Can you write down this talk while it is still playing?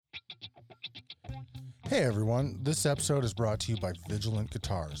Hey everyone, this episode is brought to you by Vigilant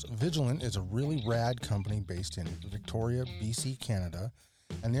Guitars. Vigilant is a really rad company based in Victoria, BC, Canada,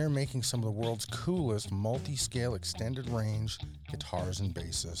 and they're making some of the world's coolest multi-scale extended range guitars and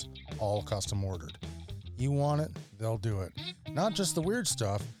basses, all custom ordered. You want it, they'll do it. Not just the weird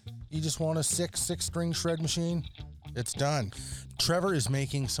stuff, you just want a six-string shred machine? It's done. Trevor is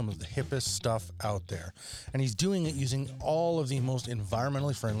making some of the hippest stuff out there, and he's doing it using all of the most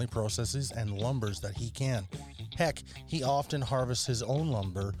environmentally friendly processes and lumbers that he can. Heck, he often harvests his own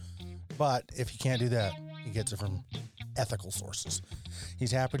lumber, but if he can't do that, he gets it from ethical sources.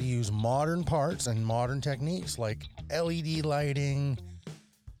 He's happy to use modern parts and modern techniques like LED lighting,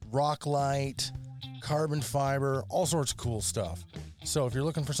 rock light, carbon fiber, all sorts of cool stuff. So if you're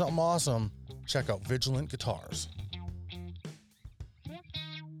looking for something awesome, check out Vigilant Guitars.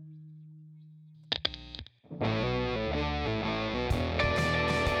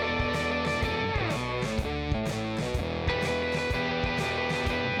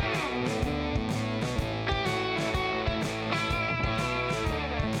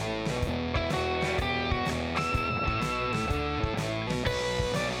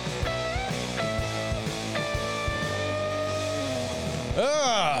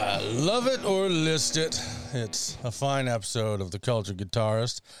 Love it or list it. It's a fine episode of The Culture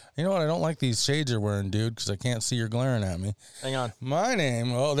Guitarist. You know what? I don't like these shades you're wearing, dude, because I can't see you're glaring at me. Hang on. My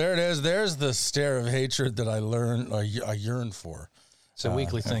name, oh, there it is. There's the stare of hatred that I yearn for. It's a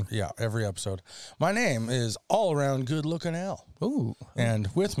weekly thing. Yeah, every episode. My name is all-around good-looking Al. Ooh. And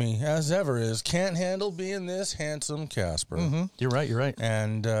with me, as ever, is can't handle being this handsome Casper. Mm-hmm. You're right.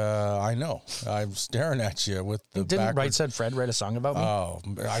 And I know. I'm staring at you with the Didn't Right Said Fred write a song about me? Oh,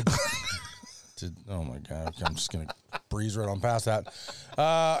 oh my God. I'm just going to breeze right on past that.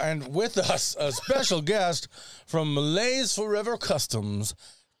 And with us, a special guest from Malaise Forever Customs.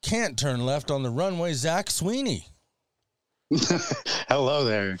 Can't turn left on the runway, Zach Sweeney. Hello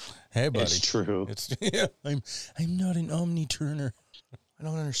there. Hey, buddy. It's true. Yeah, I'm not an omni-turner. I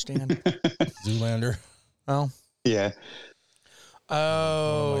don't understand. Zoolander. Oh. Yeah.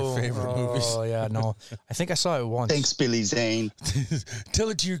 Oh. One of my favorite movies. Oh, yeah, no. I think I saw it once. Thanks, Billy Zane. Tell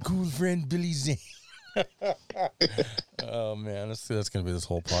it to your cool friend, Billy Zane. Oh, man. That's going to be this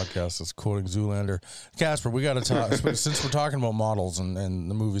whole podcast is quoting Zoolander. Casper, we got to talk, since we're talking about models and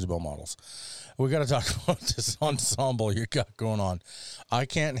the movies about models, we got to talk about this ensemble you got going on. I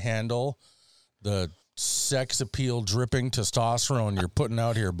can't handle the sex appeal dripping testosterone you're putting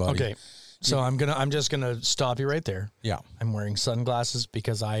out here, buddy. Okay. So I'm just gonna stop you right there. Yeah. I'm wearing sunglasses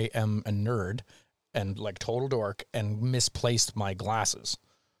because I am a nerd and like total dork and misplaced my glasses.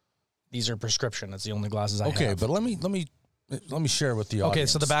 These are prescription. That's the only glasses I have. Okay, but let me share with the audience. Okay,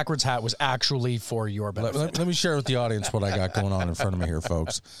 so the backwards hat was actually for your benefit. Let me share with the audience what I got going on in front of me here,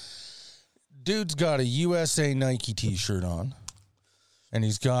 folks. Dude's got a USA Nike t-shirt on, and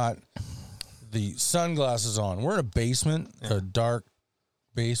he's got the sunglasses on. We're in a basement, a dark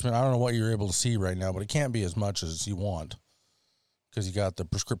basement. I don't know what you're able to see right now, but it can't be as much as you want because you got the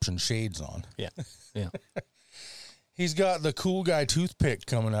prescription shades on. Yeah. He's got the cool guy toothpick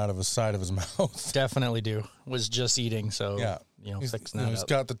coming out of the side of his mouth. Definitely do. Was just eating, so, fixing that He's up.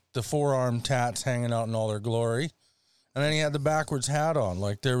 got the forearm tats hanging out in all their glory. And then he had the backwards hat on.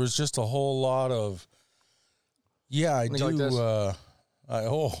 Like, there was just a whole lot of, I do, like this?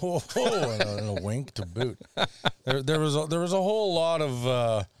 and a wink to boot. There was a whole lot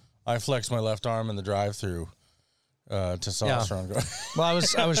of, I flexed my left arm in the drive-through, testosterone. Yeah. Well,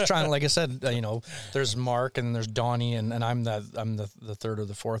 I was trying, like I said, there's Mark and there's Donnie and I'm the third or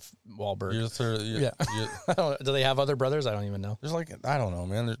the fourth Wahlberg. You're the third. Do they have other brothers? I don't even know. There's I don't know,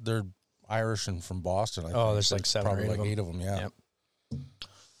 man. They're Irish and from Boston. I think. There's like seven probably or eight like of them. 8 of them. Yeah.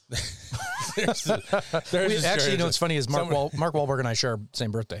 Yep. Actually, what's funny is Mark Wahlberg and I share the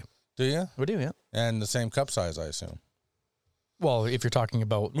same birthday. Do you? We do, yeah. And the same cup size, I assume. Well, if you're talking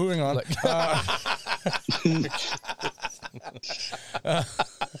about moving on.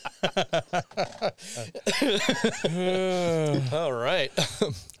 All right.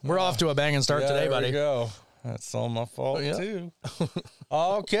 We're off to a banging start today, buddy. There we go. That's all my fault too.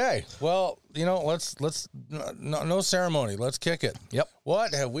 Okay. Well, let's no ceremony. Let's kick it. Yep.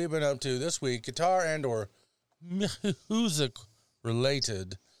 What have we been up to this week? Guitar and or music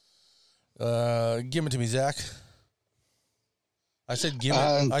related. Give it to me, Zach. I said give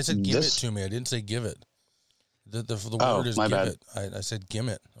it. I said give it to me. I didn't say give it. The word is my give bad. it. I said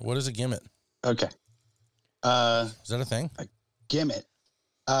gimmet. What is a gimmet? Okay. Is that a thing? Gimmet.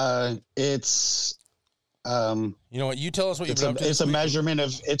 It's you know what? You tell us what you've been up to. It's a measurement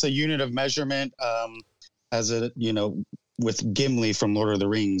of. It's a unit of measurement. As a with Gimli from Lord of the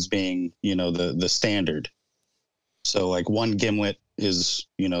Rings being, the standard. So like one gimlet is,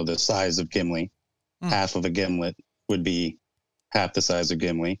 the size of Gimli. Half of a gimlet would be half the size of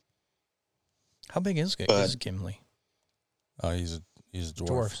Gimli. How big is Gimli? He's a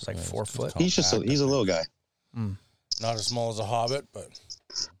dwarf. It's like 4 foot. He's a little guy. Not as small as a hobbit, but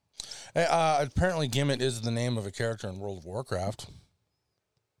apparently Gimlet is the name of a character in World of Warcraft.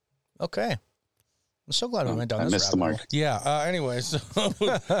 Okay. I'm so glad we went down I this missed the rabbit mark. hole. Yeah. Anyway, so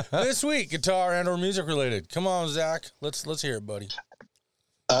this week, guitar and or music related. Come on, Zach. Let's hear it, buddy.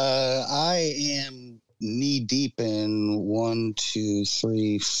 I am knee deep in 1, 2,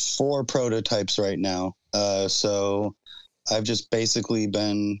 3, 4 prototypes right now. So I've just basically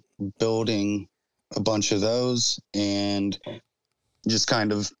been building a bunch of those and just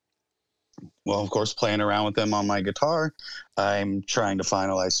kind of, of course, playing around with them on my guitar. I'm trying to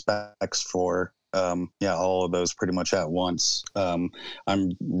finalize specs for, all of those pretty much at once. I'm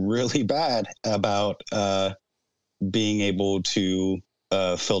really bad about being able to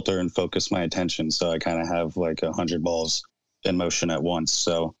filter and focus my attention. So I kind of have like 100 balls in motion at once.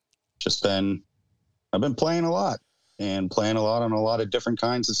 So I've been playing a lot on a lot of different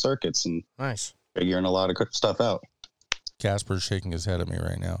kinds of circuits and nice figuring a lot of stuff out. Casper's shaking his head at me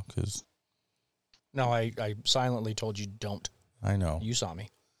right now because. No, I silently told you don't. I know. You saw me.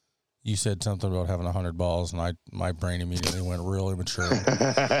 You said something about having 100 balls, and my brain immediately went real immature.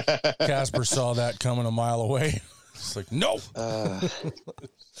 Casper saw that coming a mile away. It's like, no.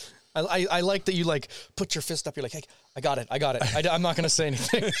 I like that you like put your fist up. You're like, hey, I got it. I'm not going to say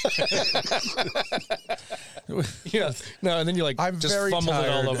anything. Yeah. No, and then you like I'm just very fumbled tired.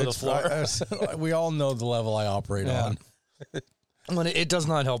 it all over the floor. We all know the level I operate on. Well, it does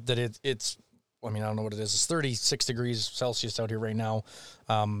not help that it's. I mean, I don't know what it is. It's 36 degrees Celsius out here right now.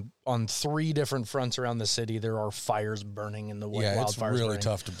 On 3 different fronts around the city, there are fires burning in the wildfires. Yeah, it's really burning.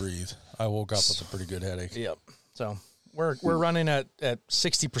 tough to breathe. I woke up with a pretty good headache. Yep. So we're running at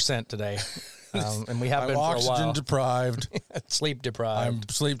 60% today, and we have been for a while. Oxygen deprived. Sleep deprived. I'm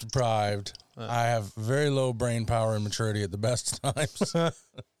sleep deprived. I have very low brain power and maturity at the best times.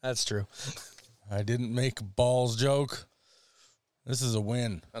 That's true. I didn't make a balls joke. This is a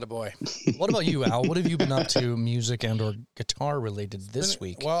win. Attaboy. What about you, Al? What have you been up to, music and or guitar related this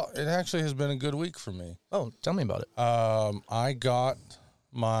week? Well, it actually has been a good week for me. Oh, tell me about it. I got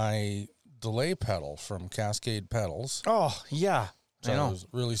my delay pedal from Cascade Pedals. Oh, yeah. So I was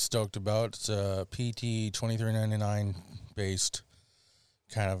really stoked about. It's a PT 2399 based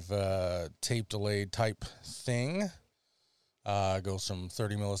kind of tape delay type thing. Goes from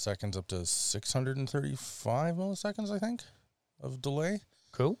 30 milliseconds up to 635 milliseconds, I think, of delay.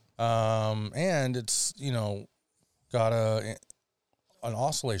 Cool. And it's, got an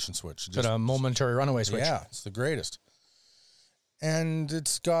oscillation switch. Got a momentary runaway switch. Yeah, it's the greatest. And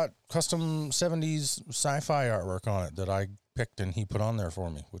it's got custom 70s sci-fi artwork on it that I picked and he put on there for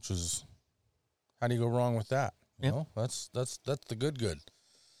me, which is, how do you go wrong with that? You know, that's the good.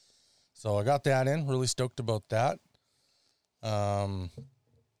 So I got that in, really stoked about that. Can't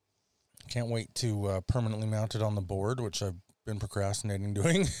wait to permanently mount it on the board, which I've been procrastinating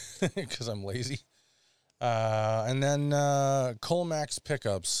doing because I'm lazy. And then Colmax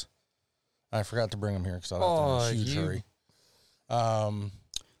pickups. I forgot to bring them here because I thought they were a huge hurry.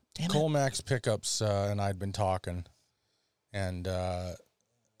 Colmax pickups, and I'd been talking, and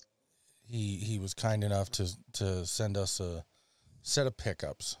he was kind enough to send us a set of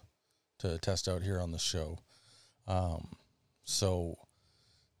pickups to test out here on the show. So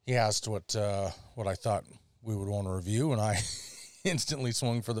he asked what I thought we would want to review, and I instantly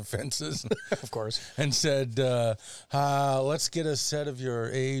swung for the fences, of course, and said, let's get a set of your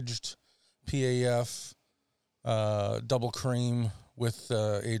aged PAF double cream with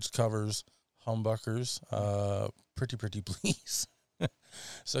aged covers, humbuckers, pretty please.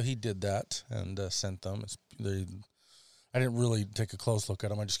 So he did that and sent them. I didn't really take a close look at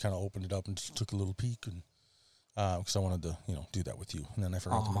them. I just kind of opened it up and just took a little peek, and because I wanted to, do that with you, and then I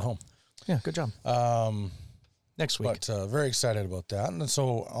forgot them at home. Yeah, good job. Next week. But very excited about that. And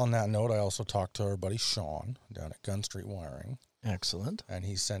so on that note, I also talked to our buddy Sean down at Gun Street Wiring. Excellent. And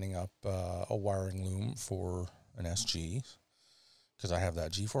he's setting up a wiring loom for an SG because I have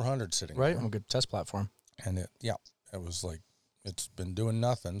that G400 sitting right there. on a good test platform. And it was like, it's been doing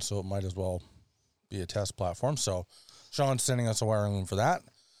nothing, so it might as well be a test platform. So Sean's sending us a wiring loom for that.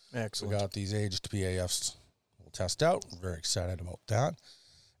 Excellent. We got these aged PAFs we'll test out. We're very excited about that.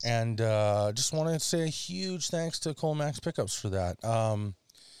 And just want to say a huge thanks to Colmax Pickups for that.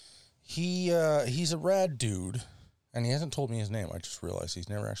 He's a rad dude, and he hasn't told me his name. I just realized he's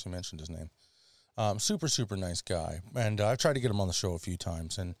never actually mentioned his name. Super, super nice guy. And I've tried to get him on the show a few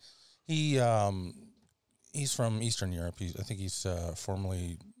times. And he's from Eastern Europe. I think he's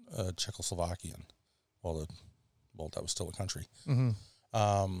formerly Czechoslovakian. Well, that was still a country.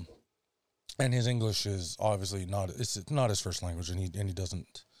 Mm-hmm. And his English is obviously it's not his first language, and he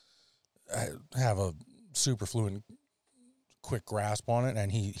doesn't have a super fluent, quick grasp on it,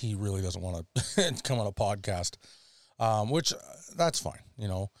 and he really doesn't want to come on a podcast, which that's fine.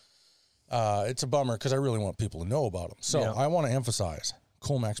 It's a bummer because I really want people to know about him. So I want to emphasize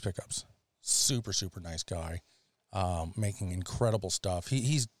Colmax Pickups, super, super nice guy, making incredible stuff.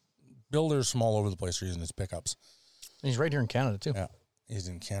 He's builders from all over the place are using his pickups. And he's right here in Canada too. Yeah. He's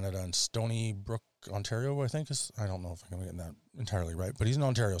in Canada and Stony Brook, Ontario, I think. I don't know if I'm getting that entirely right, but he's in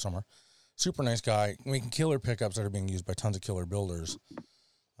Ontario somewhere. Super nice guy, making killer pickups that are being used by tons of killer builders.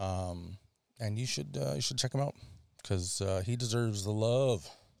 And you should check him out because he deserves the love.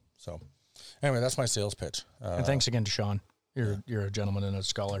 So anyway, that's my sales pitch. And thanks again to Sean. You're a gentleman and a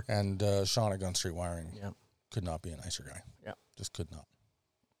scholar. And Sean at Gun Street Wiring could not be a nicer guy. Yeah. Just could not.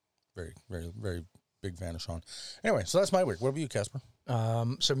 Very, very, very big fan of Sean. Anyway, so that's my week. What about you, Casper?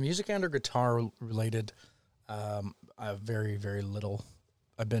 So music and or guitar related, I have very, very little.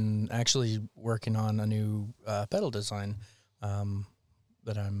 I've been actually working on a new pedal design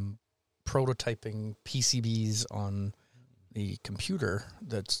that I'm prototyping PCBs on the computer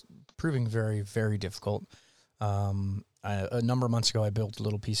that's proving very, very difficult. A number of months ago, I built a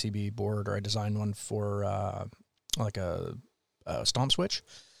little PCB board, or I designed one for like a stomp switch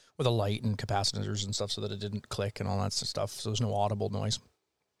with a light and capacitors and stuff so that it didn't click and all that stuff. So there's no audible noise.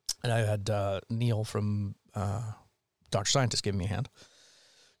 And I had Neil from Dr. Scientist give me a hand,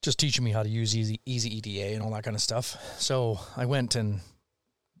 just teaching me how to use easy EDA and all that kind of stuff. So I went and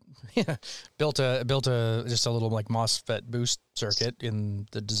built just a little like MOSFET boost circuit in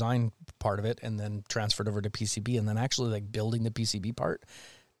the design part of it, and then transferred over to PCB. And then actually like building the PCB part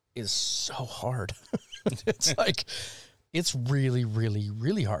is so hard. It's really, really,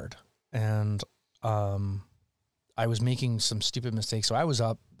 really hard. And I was making some stupid mistakes. So I was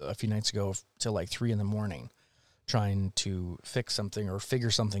up a few nights ago till like 3 a.m. trying to fix something or figure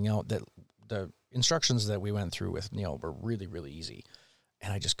something out that the instructions that we went through with Neil were really, really easy.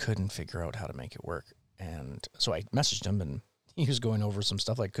 And I just couldn't figure out how to make it work. And so I messaged him, and he was going over some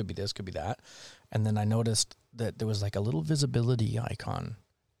stuff like could be this, could be that. And then I noticed that there was like a little visibility icon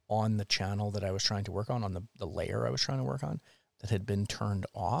on the channel that I was trying to work on the layer I was trying to work on, that had been turned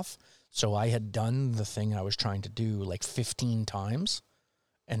off. So I had done the thing I was trying to do like 15 times,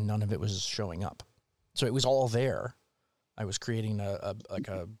 and none of it was showing up. So it was all there. I was creating a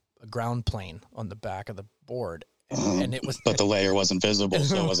ground plane on the back of the board, and it was, but the layer wasn't visible,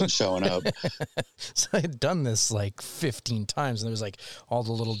 so it wasn't showing up. So I had done this like 15 times, and there was like all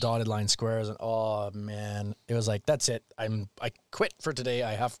the little dotted line squares, and oh man, it was like, that's it. I quit for today.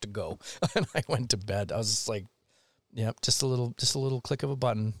 I have to go. And I went to bed. I was just like, yep, just a little click of a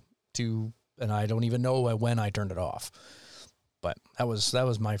button and I don't even know when I turned it off. But that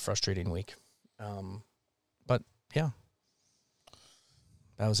was my frustrating week. But yeah,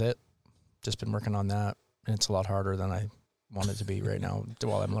 that was it. Just been working on that. And it's a lot harder than I want it to be right now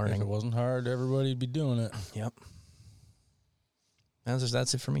while I'm learning. If it wasn't hard, everybody'd be doing it. Yep.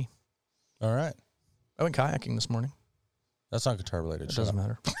 That's it for me. All right. I went kayaking this morning. That's not guitar related. It doesn't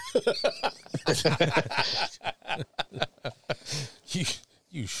matter.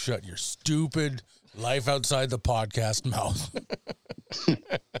 You shut your stupid life outside the podcast mouth.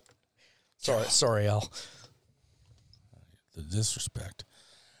 Sorry, Al. The disrespect.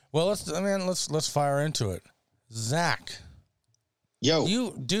 Well, let's fire into it. Zach. Yo.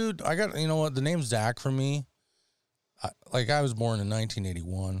 Dude, you know what? The name's Zach for me. I was born in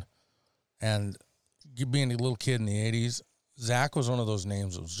 1981, and being a little kid in the 80s, Zach was one of those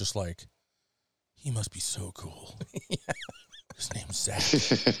names that was just like, he must be so cool. Yeah. His name's Zach.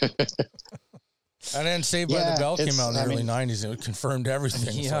 And then Saved by the Bell came out in the early 90s, and it confirmed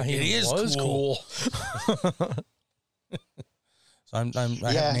everything. Yeah, he is cool. So I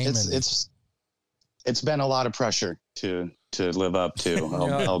have name in it's been a lot of pressure to live up to.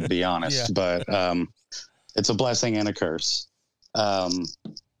 I'll be honest, but it's a blessing and a curse.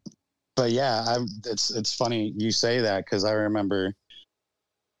 But yeah, it's funny you say that, because I remember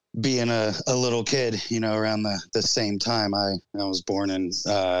being a little kid, around the same time. I was born in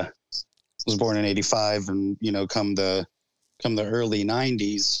 85, and come the early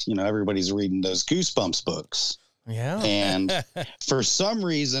 90s, everybody's reading those Goosebumps books. Yeah. And for some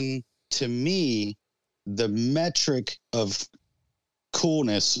reason, to me, the metric of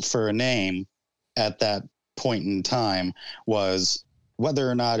coolness for a name at that point in time was whether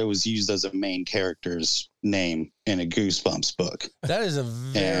or not it was used as a main character's name in a Goosebumps book. That is a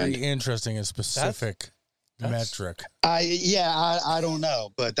very interesting and specific metric. I don't know,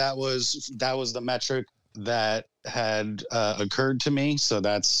 but that was the metric that had occurred to me. So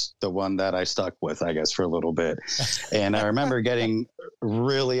that's the one that I stuck with, I guess, for a little bit. And I remember getting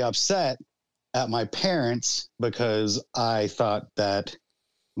really upset at my parents because I thought that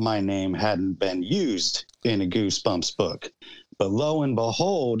my name hadn't been used in a Goosebumps book. But lo and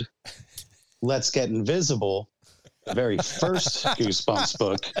behold, Let's Get Invisible, the very first Goosebumps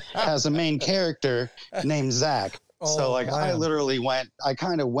book, has a main character named Zach. So like, wow. I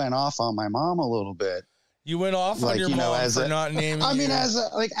kind of went off on my mom a little bit. You went off on your mom for not naming. I mean, as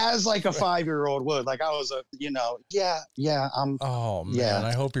a 5-year-old would, like, I was I'm. Oh man, yeah.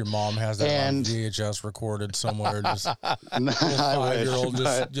 I hope your mom has that on VHS recorded somewhere. Just 5-year-old,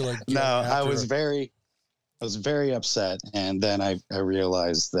 I was very upset, and then I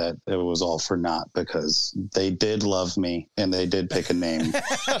realized that it was all for naught because they did love me and they did pick a name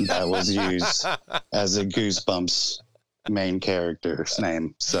that was used as a Goosebumps main character's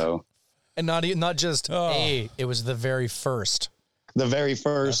name. So. And not just it was the very first. The very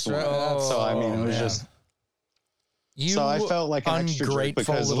first one. So I mean, it was just. So I felt like an extra jerk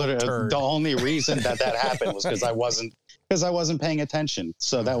because literally the only reason that happened was because I wasn't paying attention.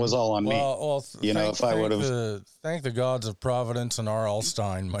 So that was all on me. Well, if I would have thank the gods of Providence and R.L.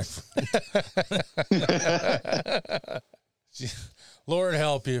 Stein, my friend. Lord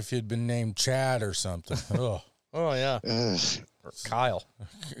help you if you'd been named Chad or something. Oh yeah. Or Kyle.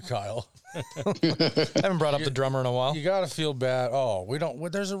 I haven't brought up the drummer in a while. You got to feel bad. We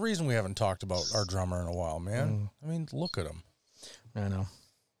don't. There's a reason we haven't talked about our drummer in a while, man. I mean, look at him. I know.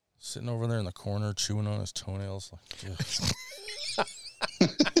 Sitting over there in the corner, chewing on his toenails.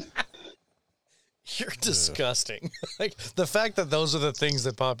 You're disgusting. Like the fact that those are the things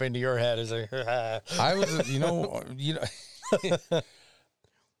that pop into your head is like. I was,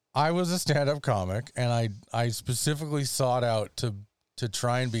 I was a stand-up comic, and I specifically sought out to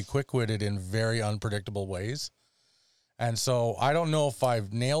try and be quick-witted in very unpredictable ways. And so I don't know if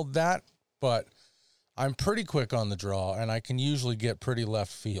I've nailed that, but I'm pretty quick on the draw, and I can usually get pretty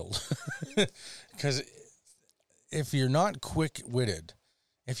left field. Because if you're not quick-witted,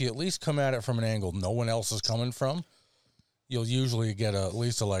 if you at least come at it from an angle no one else is coming from, you'll usually get at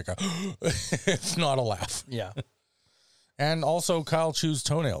least a if not a laugh. Yeah. And also, Kyle chews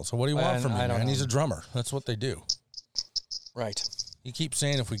toenails. So what do you want from me, man? He's a drummer. That's what they do. Right. You keep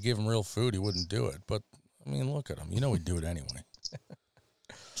saying if we give him real food, he wouldn't do it. But, I mean, look at him. You know he'd do it anyway.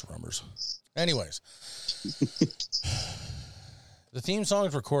 Drummers. Anyways. The theme song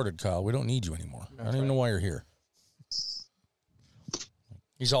is recorded, Kyle. We don't need you anymore. I don't even know why you're here.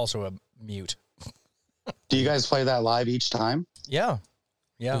 He's also a mute. Do you guys play that live each time? Yeah.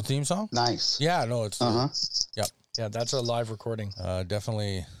 Yeah. The theme song? Nice. Yeah, no, it's... Yep. Yeah, that's a live recording.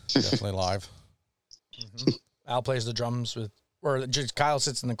 Definitely live. Mm-hmm. Al plays the drums just Kyle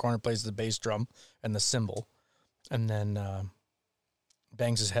sits in the corner, plays the bass drum and the cymbal, and then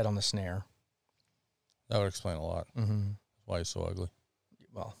bangs his head on the snare. That would explain a lot. Mm-hmm. Why he's so ugly.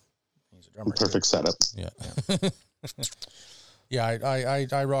 Well, he's a drummer. Perfect setup. Yeah. Yeah,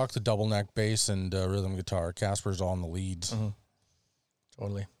 I rock the double neck bass and rhythm guitar. Casper's on the leads. Mm-hmm.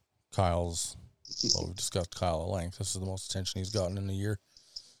 Totally. Kyle's... Well, we've discussed Kyle at length. This is the most attention he's gotten in a year.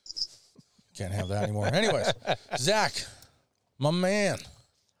 Can't have that anymore. Anyways, Zach, my man.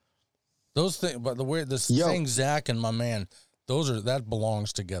 Those things, but the way this thing, Zach and my man, that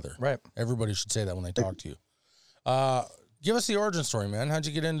belongs together. Right. Everybody should say that when they talk to you. Give us the origin story, man. How'd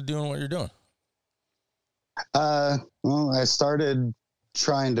you get into doing what you're doing? Well, I started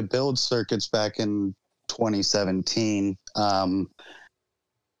trying to build circuits back in 2017.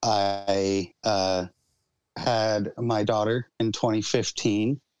 I had my daughter in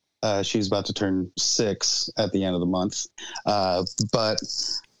 2015. She's about to turn 6 at the end of the month. But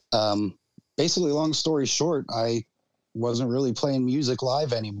basically, long story short, I wasn't really playing music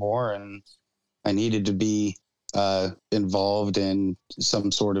live anymore, and I needed to be involved in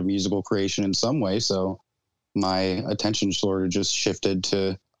some sort of musical creation in some way. So my attention sort of just shifted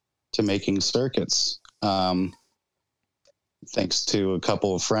to making circuits. Thanks to a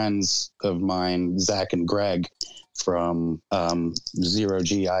couple of friends of mine, Zach and Greg from Zero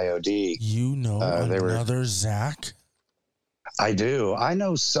G IOD. You know another Zach? I do. I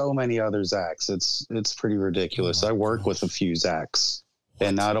know so many other Zachs. It's pretty ridiculous. I work with a few Zachs. What?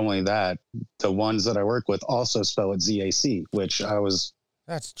 And not only that, the ones that I work with also spell it ZAC, which I was...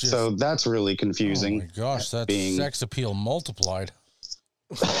 So that's really confusing. Oh my gosh, that's sex appeal multiplied.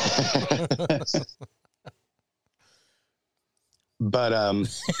 But you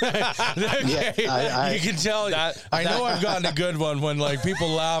can tell. I know I've gotten a good one when like people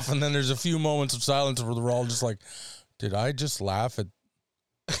laugh and then there's a few moments of silence where they're all just like, "Did I just laugh at?"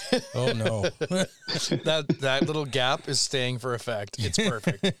 Oh no! that little gap is staying for effect. It's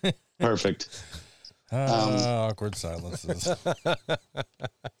perfect. Perfect. Awkward silences.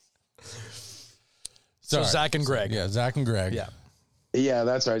 So Zach and Greg. Yeah, Zach and Greg. Yeah,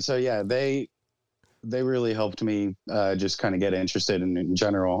 that's right. So yeah, they really helped me just kind of get interested in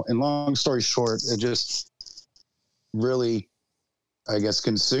general. And long story short, it just really, I guess,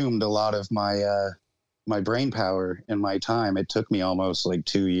 consumed a lot of my brain power and my time. It took me almost like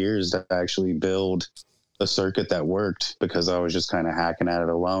 2 years to actually build a circuit that worked because I was just kind of hacking at it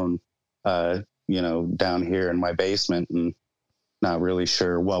alone, down here in my basement and not really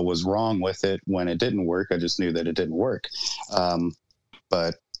sure what was wrong with it when it didn't work. I just knew that it didn't work.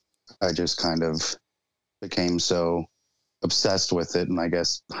 But I just kind of became so obsessed with it and I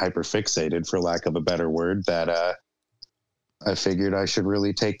guess hyperfixated, for lack of a better word, that I figured I should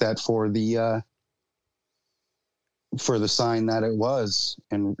really take that for the sign that it was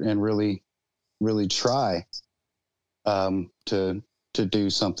and really, really try to do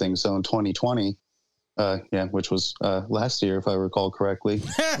something. So in 2020, which was last year, if I recall correctly.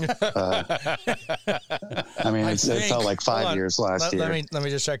 I mean, it felt like 5 years last year. Let me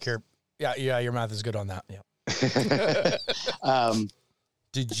just check here. Yeah, your math is good on that. Yeah.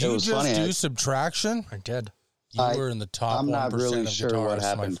 Did you just do subtraction? I did. You were in the top 1% really of sure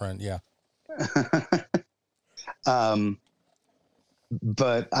guitarists, my friend. Yeah.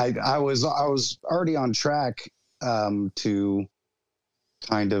 But I was already on track to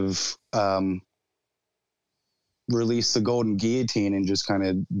kind of release the Golden Guillotine and just kind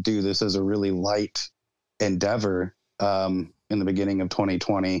of do this as a really light endeavor in the beginning of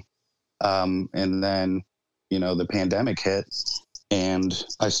 2020. And then, the pandemic hit and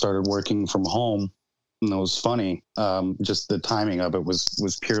I started working from home. And it was funny. Just the timing of it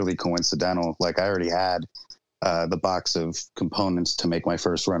was purely coincidental. Like I already had the box of components to make my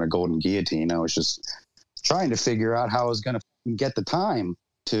first run of Golden Guillotine. I was just trying to figure out how I was going to get the time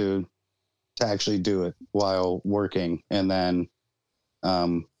to actually do it while working. And then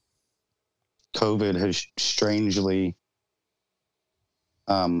COVID has strangely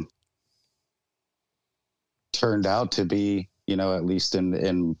turned out to be, at least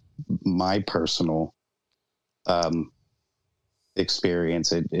in my personal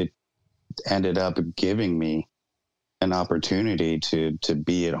experience, it ended up giving me an opportunity to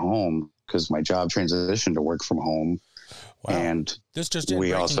be at home because my job transitioned to work from home. Wow. And this just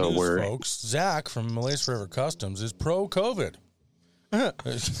we also news, were, folks. Zach from Malaise Forever Customs is pro COVID. Oh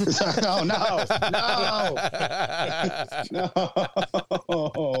no!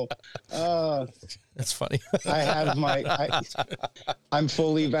 That's funny. I have I'm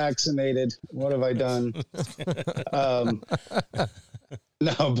fully vaccinated. What have I done?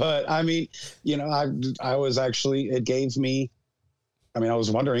 No, but I mean, I was actually, it gave me, I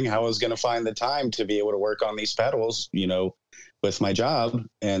was wondering how I was going to find the time to be able to work on these pedals, with my job.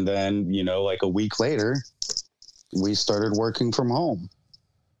 And then, like a week later, we started working from home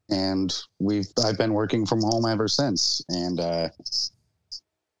and I've been working from home ever since. And, I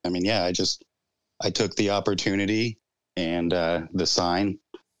took the opportunity and, the sign,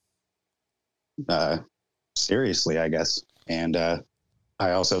 seriously, I guess. And,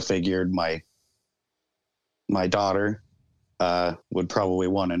 I also figured my daughter would probably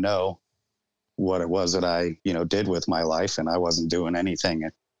want to know what it was that I, did with my life. And I wasn't doing anything,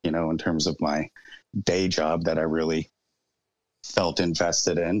 in terms of my day job that I really felt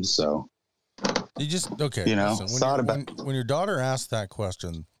invested in. So you just, okay. Listen, when your daughter asked that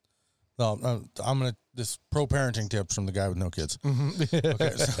question, well, this pro parenting tips from the guy with no kids. Mm-hmm.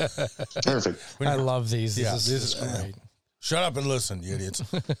 Okay, so. Perfect. I love these. This is great. Shut up and listen, you idiots.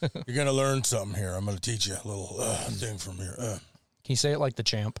 You're going to learn something here. I'm going to teach you a little thing from here. Can you say it like the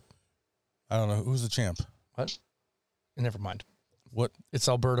champ? I don't know. Who's the champ? What? Never mind. What? It's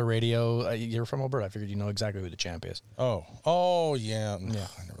Alberta radio. You're from Alberta. I figured you know exactly who the champ is. Oh, yeah. Yeah.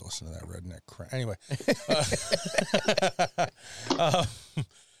 I never listened to that redneck crap. Anyway.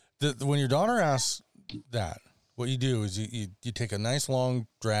 When your daughter asks that, what you do is you take a nice long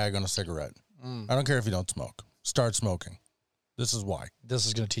drag on a cigarette. I don't care if you don't smoke. Start smoking. This is why. This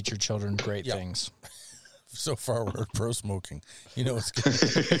is going to teach your children great things. So far, we're pro smoking. It's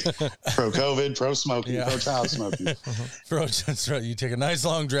good. Pro COVID, pro smoking, pro child smoking. That's right. You take a nice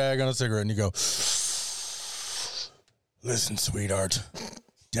long drag on a cigarette and you go, listen, sweetheart,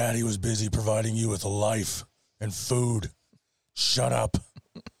 Daddy was busy providing you with a life and food. Shut up.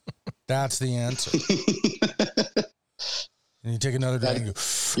 That's the answer. And you take another drag and go,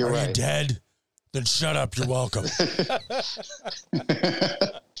 you're are right. you dead? Then shut up. You're welcome.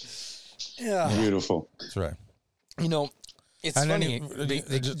 Yeah. Beautiful. That's right. You know, it's And then funny.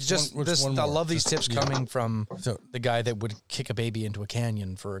 one I more. love these tips coming from So- the guy that would kick a baby into a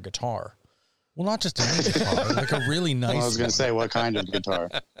canyon for a guitar. Well, not just any guitar, like a really nice I was going to one. say, what kind of guitar?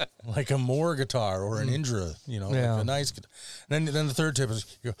 Like a Moore guitar or an Indra, Yeah. like a nice guitar. Then the third tip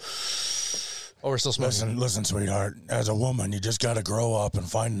is, you go, Oh, we're still smoking. listen, sweetheart, as a woman, you just got to grow up and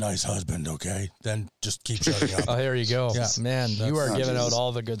find a nice husband, okay? Then just keep shutting up. Oh, there you go. Yeah. Man, you are Oh, giving out Jesus.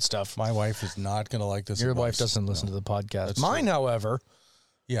 all the good stuff. My wife is not going to like this Your wife advice. doesn't listen No. to the podcast. That's Mine, true. however,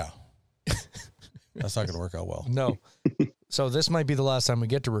 Yeah. That's not going to work out well. no. So this might be the last time we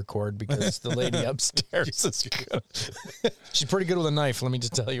get to record because the lady upstairs is good. She's pretty good with a knife, let me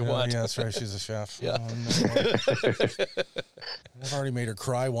just tell you what. Yeah, that's right. She's a chef. Yeah. No. I've already made her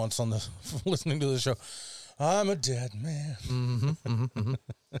cry once on the listening to the show. I'm a dead man.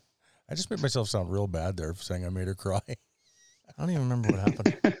 I just made myself sound real bad there for saying I made her cry. I don't even remember what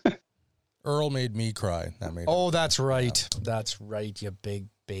happened. Earl made me cry. That made Oh, that's right. That's right, you big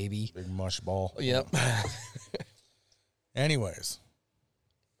baby. big mush ball. Yep. Anyways,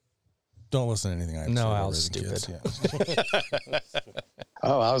 don't listen to anything I have to No, say about Al's raising stupid. kids. Yeah.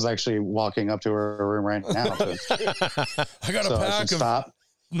 Oh, I was actually walking up to her room right now. I got a So I pack should of stop.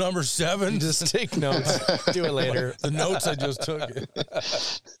 number 7. Just take notes. Do it later. The notes I just took.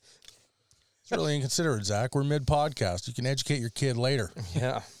 It's really inconsiderate, Zach. We're mid-podcast. You can educate your kid later.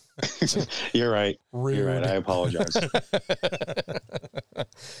 Yeah. You're right. Rude. You're right. I apologize.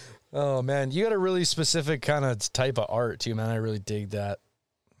 Oh man, you got a really specific kind of type of art too, man. I really dig that.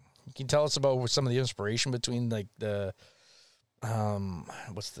 Can you tell us about some of the inspiration between like the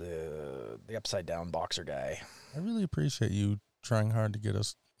what's the upside down boxer guy? I really appreciate you trying hard to get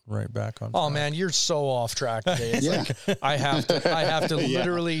us right back on Oh track. man, you're so off track today. It's Yeah. like I have to Yeah.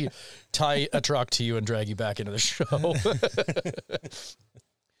 literally tie a truck to you and drag you back into the show.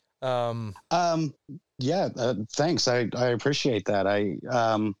 Yeah, thanks. I appreciate that. I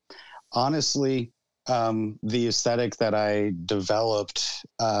honestly, the aesthetic that I developed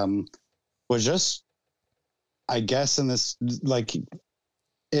was just, I guess, in this, like,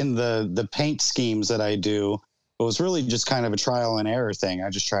 in the paint schemes that I do, it was really just kind of a trial and error thing. I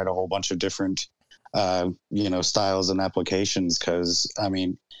just tried a whole bunch of different, styles and applications. Cause I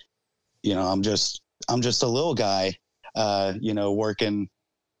mean, I'm just a little guy, working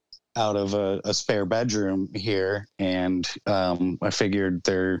out of a spare bedroom here. And I figured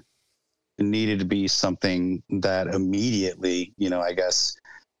there needed to be something that immediately, I guess,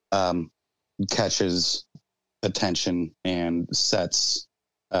 catches attention and sets,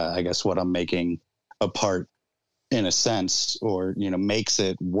 I guess, what I'm making apart in a sense, or, makes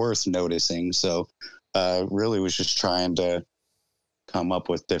it worth noticing. So really was just trying to come up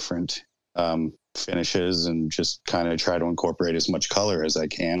with different finishes and just kind of try to incorporate as much color as I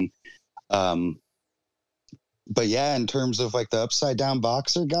can. But yeah, in terms of like the upside down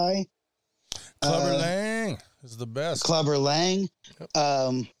boxer guy, Clubber Lang is the best. Clubber Lang.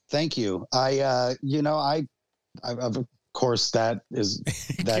 Thank you. Of course, that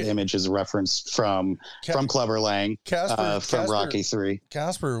image is referenced from Clubber Lang, from Rocky 3.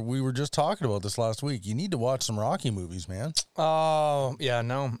 Casper, we were just talking about this last week. You need to watch some Rocky movies, man. Oh yeah,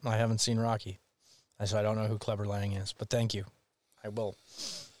 no, I haven't seen Rocky, so I don't know who Clubber Lang is. But thank you, I will.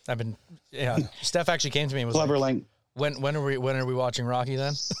 Steph actually came to me and was Clubber like, Lang. when are we watching Rocky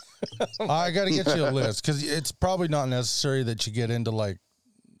then? I got to get you a list because it's probably not necessary that you get into like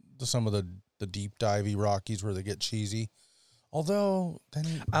some of the deep divey Rockies where they get cheesy. Although then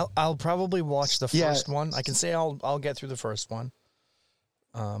I'll probably watch the first one. I can say I'll get through the first one.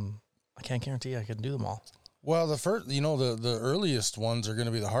 I can't guarantee I can do them all. well, the first, the earliest ones are going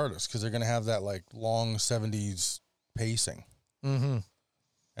to be the hardest because they're going to have that like long 70s pacing. Mm-hmm.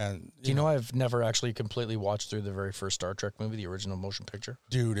 And Do you know I've never actually completely watched through the very first Star Trek movie, the original motion picture?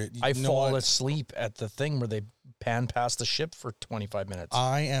 dude, I fall asleep at the thing where they pan past the ship for 25 minutes.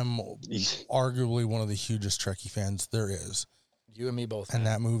 I am arguably one of the hugest Trekkie fans there is. You and me both. And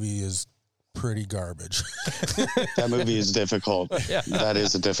that movie is pretty garbage. That movie is difficult. Yeah. That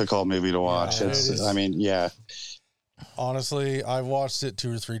is a difficult movie to watch. Yeah, it is. Honestly, I've watched it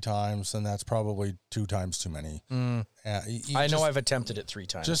 2 or 3 times, and that's probably 2 times too many. I know I've attempted it 3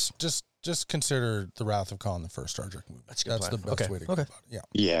 times. Just consider The Wrath of Khan the first Star Trek movie. That's a good That's plan. the best way to go about it. Yeah.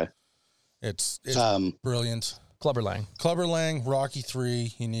 Yeah. It's brilliant. Clubber Lang. Clubber Lang, Rocky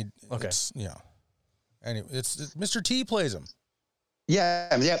 3. You need Okay. Anyway, it's Mr. T plays him. Yeah.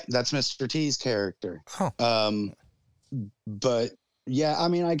 That's Mr. T's character. Huh. But yeah, I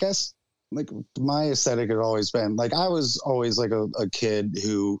mean, I guess like my aesthetic had always been like, I was always like a kid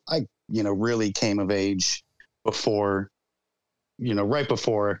who really came of age before, right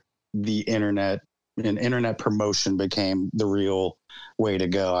before the internet and internet promotion became the real way to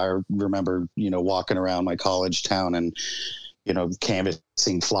go. I remember, walking around my college town and,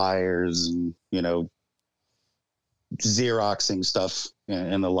 canvassing flyers and, Xeroxing stuff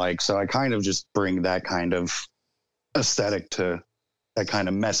and the like. So I kind of just bring that kind of aesthetic to that kind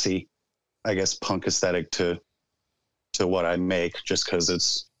of messy, I guess, punk aesthetic to what I make, just because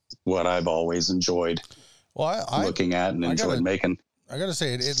it's what I've always enjoyed looking at and enjoyed making. I gotta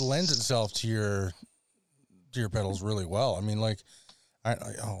say, it lends itself to your pedals really well. I mean, like, you're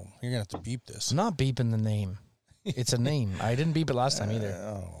gonna have to beep this. I'm not beeping the name. It's a name. I didn't beep it last time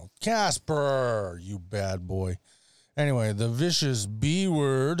either. Casper, you bad boy. Anyway, the vicious B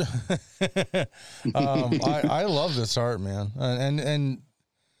word. I love this art, man. And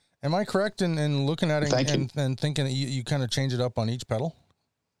am I correct in looking at it and thinking that you kind of change it up on each pedal?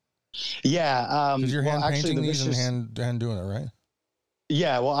 Yeah. Because you're hand painting these and hand doing it, right?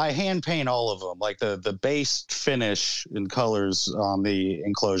 Yeah, well, I hand paint all of them, like the base finish and colors on the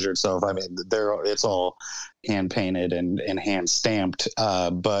enclosure itself. I mean, it's all hand painted and hand stamped.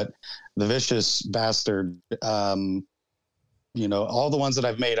 But the Vicious Bastard, all the ones that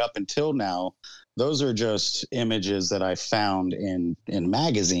I've made up until now, those are just images that I found in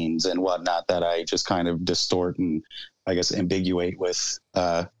magazines and whatnot that I just kind of distort and, I guess, ambiguate with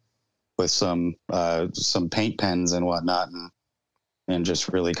some paint pens and whatnot, and just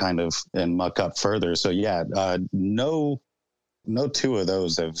really kind of muck up further. So yeah, no two of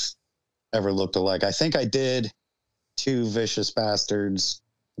those have ever looked alike. I think I did 2 Vicious Bastards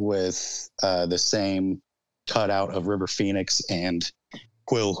with the same cutout of River Phoenix and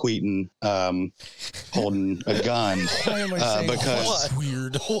Quill Wheaton holding a gun. Why am I saying because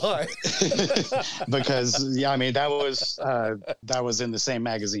weird? Why? Because I mean that was in the same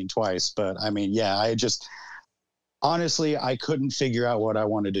magazine twice. But I mean, I just honestly I couldn't figure out what I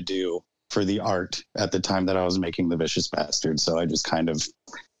wanted to do for the art at the time that I was making the Vicious Bastard. So I just kind of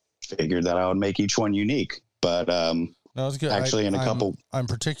figured that I would make each one unique. But no, it's good. Actually, I'm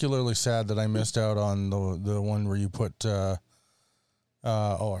particularly sad that I missed out on the one where you put.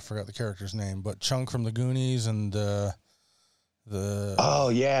 I forgot the character's name, but Chunk from the Goonies and the. Oh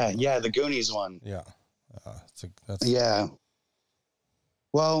yeah, the Goonies one. Yeah, yeah.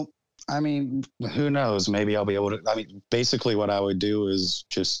 Well, I mean, who knows? Maybe I'll be able to. I mean, basically, what I would do is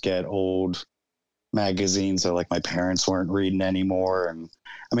just get old magazines that like my parents weren't reading anymore, and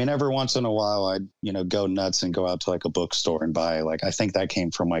I mean, every once in a while, I'd go nuts and go out to like a bookstore and buy like I think that came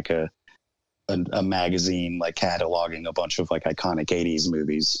from like a magazine like cataloging a bunch of like iconic 80s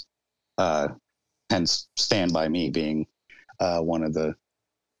movies, hence Stand By Me being one of the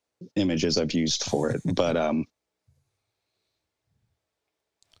images I've used for it. But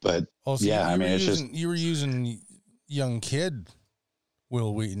yeah, I mean, you were using young kid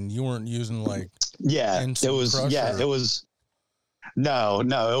Will Wheaton. You weren't using like it was No,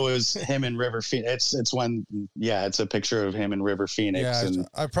 it was him and River Phoenix. It's a picture of him and River Phoenix, and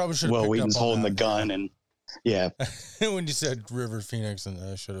I probably should. Will Wheaton's holding the gun, and when you said River Phoenix, and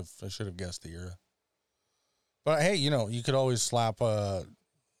I should have guessed the era. But hey, you could always slap a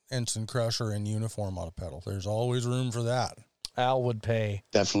Ensign Crusher in uniform on a pedal. There's always room for that. Al would pay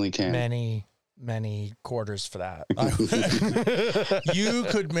definitely can many quarters for that. You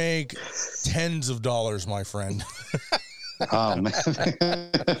could make tens of dollars, my friend. Oh man.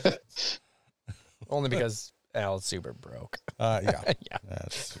 Only because Al's super broke. Yeah.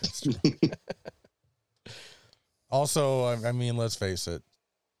 That's true. Also, I mean, let's face it,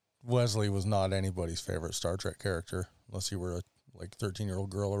 Wesley was not anybody's favorite Star Trek character, unless you were a 13-year-old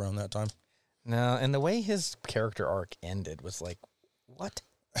girl around that time. No, and the way his character arc ended was like, what?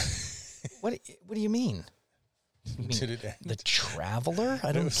 What do you mean? Did it end? The Traveler?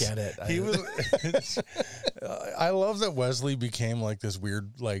 I don't get it. I love that Wesley became like this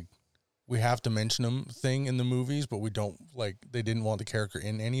weird, like, we have to mention him thing in the movies, but we don't, like, they didn't want the character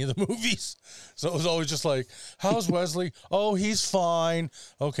in any of the movies. So it was always just like, how's Wesley? Oh, he's fine.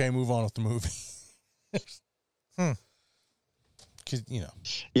 Okay, move on with the movie. Because,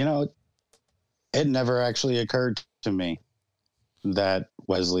 it never actually occurred to me that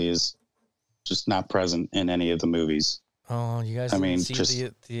Wesley is just not present in any of the movies. Oh, you guys didn't see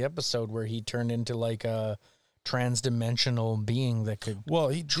the episode where he turned into like a trans-dimensional being that could...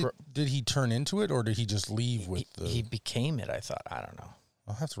 Well, did he turn into it, or did he just leave with He became it, I thought. I don't know.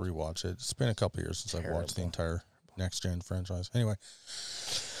 I'll have to rewatch it. It's been a couple years since I've watched the entire Next Gen franchise. Anyway,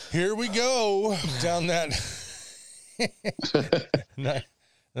 here we go down that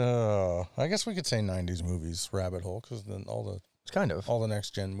I guess we could say 90s movies rabbit hole, because then It's kind of. all the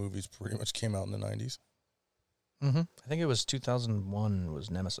next gen movies pretty much came out in the 90s. Mm-hmm. I think it was 2001 was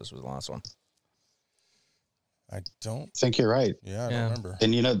Nemesis was the last one. I don't think you're right. Yeah, I don't remember.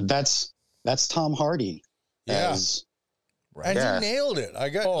 And that's Tom Hardy. Yeah. Right. And he nailed it. I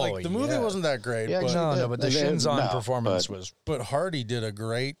got the movie wasn't that great. Yeah, but but the Shinzon performance was. But Hardy did a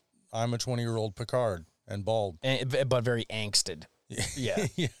great. I'm a 20-year-old Picard and bald, but very angsted. Yeah.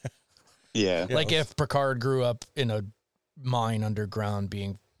 Yeah. Like if Picard grew up in a mine underground,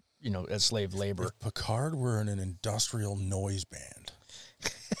 being, as slave labor. If Picard were in an industrial noise band.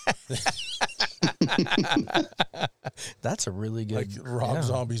 That's a really good, like Rob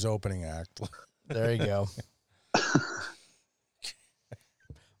Zombie's opening act. There you go.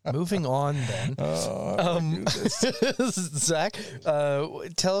 Moving on then. Zach,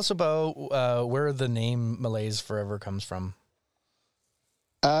 tell us about where the name Malaise Forever comes from.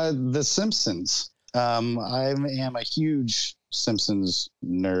 The Simpsons. I am a huge Simpsons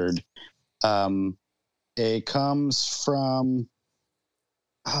nerd. It comes from,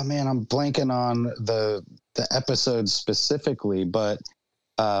 oh man, I'm blanking on the episode specifically, but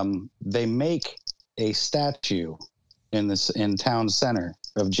they make a statue in town center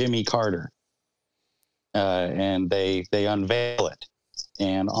of Jimmy Carter, and they unveil it,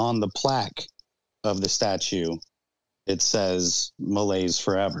 and on the plaque of the statue it says Malaise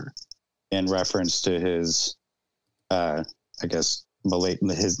Forever, in reference to his I think it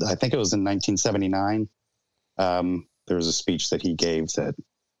was in 1979. There was a speech that he gave that,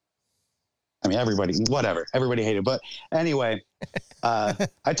 everybody hated. But anyway, I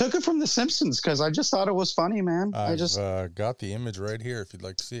took it from The Simpsons because I just thought it was funny, man. I just got the image right here if you'd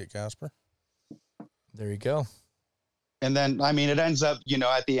like to see it, Casper. There you go. And then, it ends up,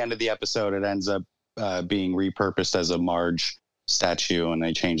 at the end of the episode, it ends up being repurposed as a Marge statue, and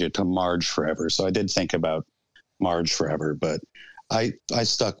they change it to Marge Forever. So I did think about Marge Forever, but I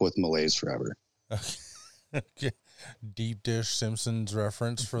stuck with Malaise Forever. Okay. Deep dish Simpsons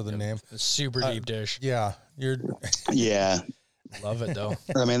reference for the name. Super deep dish. Yeah. Yeah. Love it though.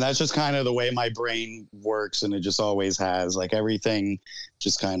 That's just kind of the way my brain works, and it just always has. Like everything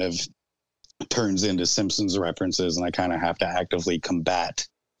just kind of turns into Simpsons references, and I kind of have to actively combat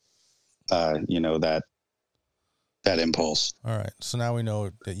that impulse. All right. So now we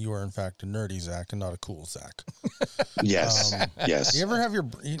know that you are in fact a nerdy Zach and not a cool Zach. Yes. Yes. You ever have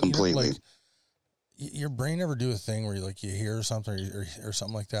completely. Your brain ever do a thing where you hear something or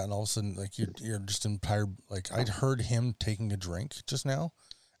something like that, and all of a sudden you're just entire, I'd heard him taking a drink just now,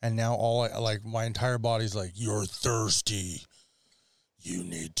 and now my entire body's like, you're thirsty, you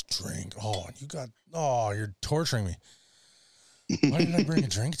need to drink. You're torturing me. Why didn't I bring a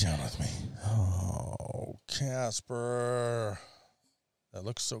drink down with me? Oh, Casper, that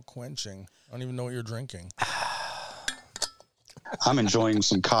looks so quenching. I don't even know what you're drinking. I'm enjoying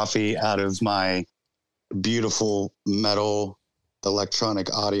some coffee out of my beautiful metal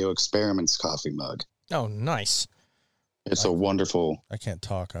electronic audio experiments coffee mug. Oh, nice. It's a wonderful. I can't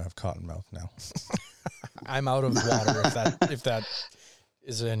talk. I have cotton mouth now. I'm out of water if that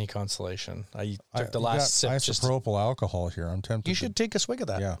is any consolation. I took the last sip. Isopropyl alcohol here. I'm tempted. You should take a swig of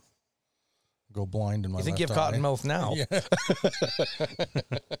that. Yeah. Go blind in my. You think left you have cotton eye. mouth now? Yeah.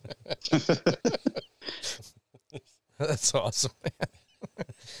 That's awesome,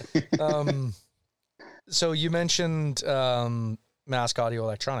 man. So you mentioned Mask Audio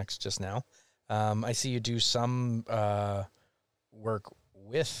Electronics just now. I see you do some work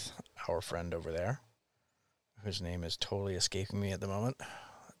with our friend over there, whose name is totally escaping me at the moment.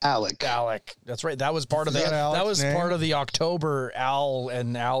 Alec. That's right. That was part of part of the October Al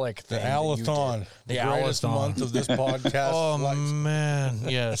and Alec thing. The Alathon. The greatest month of this podcast. Oh man,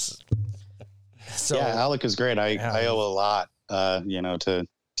 yes. So, yeah, Alec is great. I owe a lot, to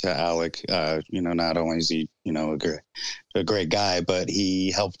Alec. Not only is he, a great guy, but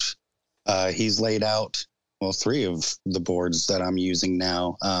he helped. He's laid out 3 of the boards that I'm using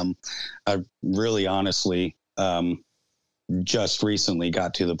now. I really, honestly, just recently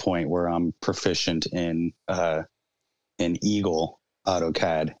got to the point where I'm proficient in Eagle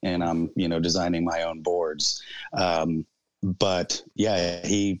AutoCAD, and I'm designing my own boards. But yeah,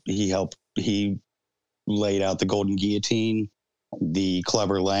 he helped. He laid out the Golden Guillotine, the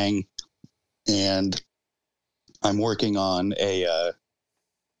Clever Lang, and I'm working on a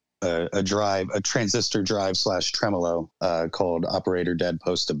transistor drive / tremolo called Operator Dead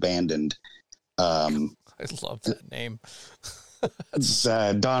Post Abandoned. I love that name. It's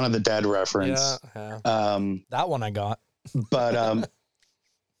Dawn of the Dead reference. Yeah. That one I got. But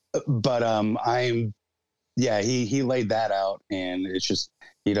he laid that out, and it's just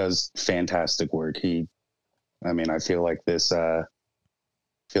he does fantastic work. I feel like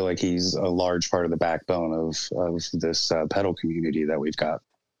he's a large part of the backbone of this pedal community that we've got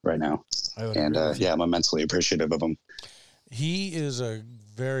right now. And I'm immensely appreciative of him. He is a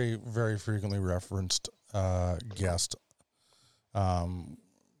very, very frequently referenced guest.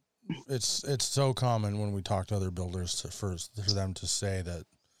 It's so common when we talk to other builders for them to say that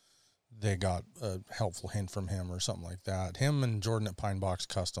they got a helpful hint from him or something like that. Him and Jordan at Pine Box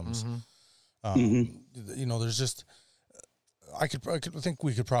Customs. You know, there's just I think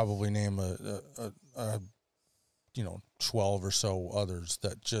we could probably name a 12 or so others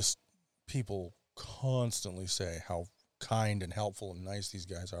that just people constantly say how kind and helpful and nice these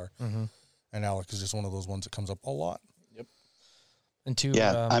guys are. And Alec is just one of those ones that comes up a lot. Yep. And two, go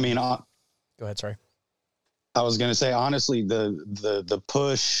ahead. Sorry. I was going to say, honestly, the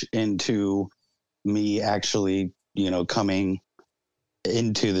push into me actually, coming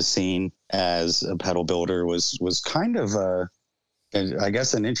into the scene as a pedal builder was kind of I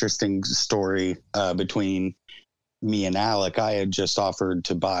guess an interesting story between me and Alec. I had just offered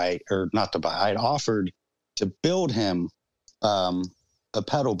I had offered to build him a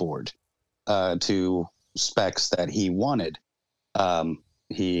pedal board to specs that he wanted.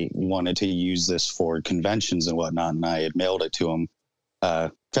 He wanted to use this for conventions and whatnot, and I had mailed it to him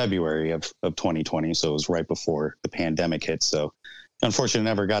February of 2020, so it was right before the pandemic hit. So unfortunately,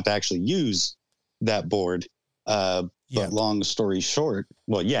 I never got to actually use that board. But long story short,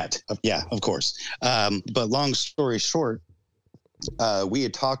 of course. But long story short, we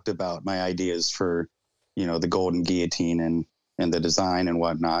had talked about my ideas for, the golden guillotine and the design and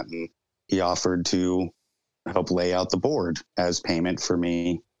whatnot. And he offered to help lay out the board as payment for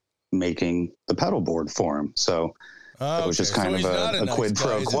me making the pedal board for him. So it was just kind of a quid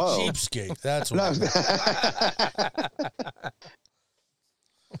pro quo. Cheapskate. That's what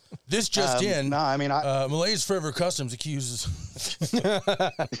This just in. No, I mean, Malaise Forever Customs accuses.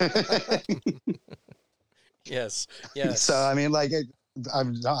 Yes. So, I mean, like,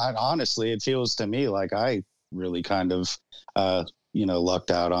 honestly, it feels to me like I really kind of,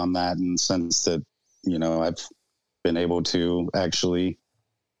 lucked out on that in the sense that, I've been able to actually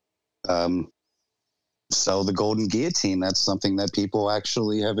sell the golden guillotine. That's something that people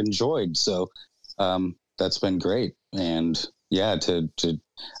actually have enjoyed. So that's been great. And yeah,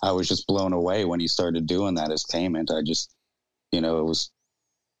 I was just blown away when he started doing that as payment. I just,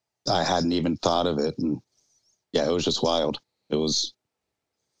 I hadn't even thought of it. And yeah, it was just wild. It was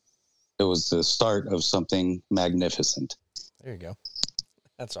the start of something magnificent. There you go.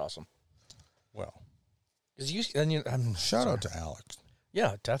 That's awesome. Well, shout out to Alex.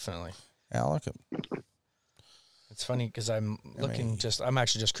 Yeah, definitely. Alec. It's funny because I'm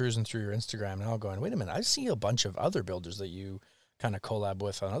actually just cruising through your Instagram now going, wait a minute, I see a bunch of other builders that you kind of collab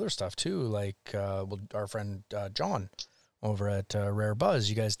with on other stuff too. Like, our friend, John over at Rare Buzz,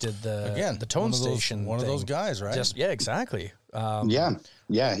 you guys did the tone station. One of those guys, right? Exactly.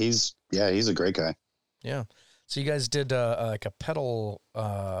 He's a great guy. Yeah. So you guys did like a pedal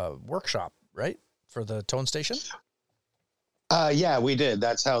workshop, right? For the tone station? Yeah, we did.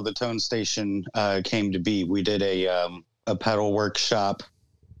 That's how the tone station came to be. We did a pedal workshop.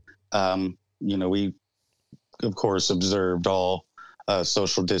 We of course observed all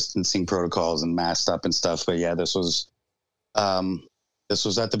social distancing protocols and masked up and stuff. But yeah, this was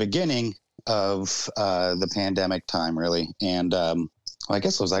at the beginning of the pandemic time, really. And I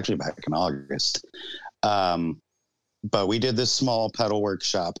guess it was actually back in August. But we did this small pedal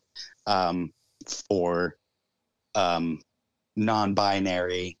workshop for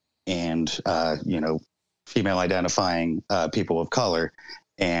non-binary and female identifying people of color,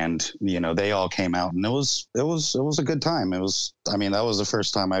 and they all came out, and it was a good time. That was the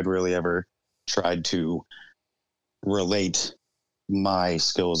first time I'd really ever tried to relate my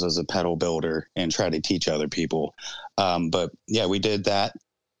skills as a pedal builder and try to teach other people. But yeah, we did that,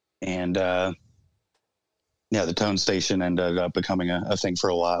 and the tone station ended up becoming a thing for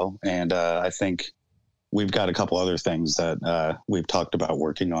a while, and I think we've got a couple other things that we've talked about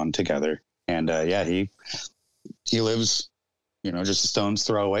working on together. And he lives, just a stone's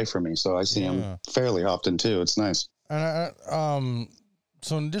throw away from me, so I see him fairly often too. It's nice. And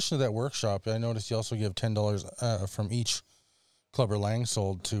so in addition to that workshop, I noticed you also give $10 from each Clubber Lang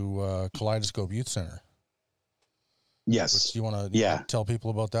sold to Kaleidoscope Youth Center. Yes. Do you want to tell people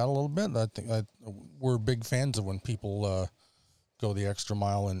about that a little bit? I think we're big fans of when people go the extra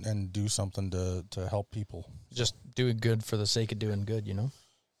mile and do something to help people. Just doing good for the sake of doing good,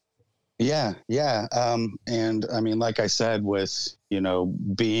 Yeah. And I mean, like I said, with,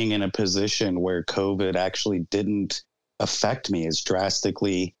 being in a position where COVID actually didn't affect me as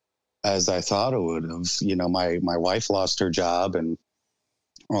drastically as I thought it would have. You know, my wife lost her job and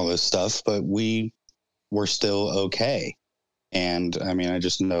all this stuff, but we were still okay. And I mean, I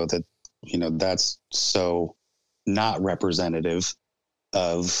just know that, you know, that's so not representative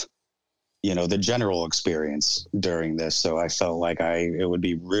of, you know, the general experience during this. So I felt like it would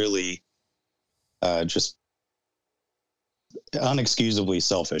be really just unexcusably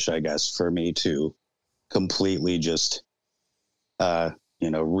selfish, I guess, for me to completely just, you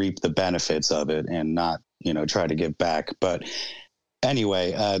know, reap the benefits of it and not, you know, try to give back. But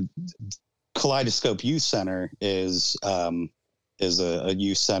anyway, Kaleidoscope Youth Center is a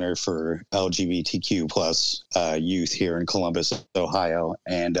youth center for LGBTQ plus youth here in Columbus, Ohio.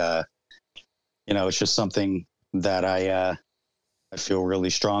 And, you know, it's just something that I feel really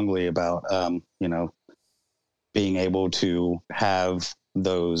strongly about, you know, being able to have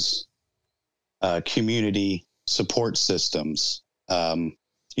those community support systems,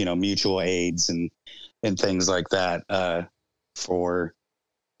 you know, mutual aids and things like that for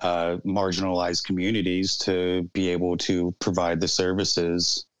marginalized communities to be able to provide the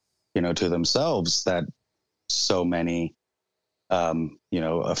services, you know, to themselves that so many, you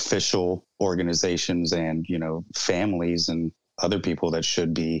know, official organizations and, you know, families and other people that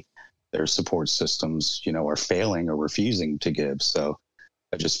should be their support systems, you know, are failing or refusing to give. So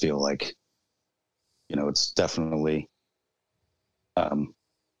I just feel like, you know, it's definitely,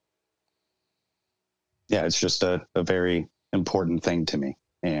 yeah, it's just a very important thing to me,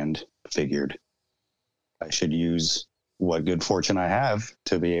 and figured I should use what good fortune I have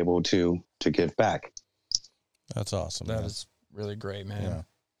to be able to give back. That's awesome. That is really great, man. Yeah.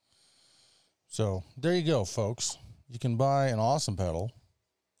 So there you go, folks. You can buy an awesome pedal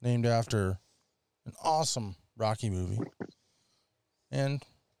named after an awesome Rocky movie and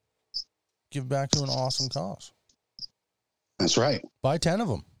give back to an awesome cause. That's right. Buy 10 of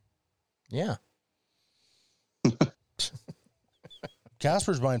them. Yeah.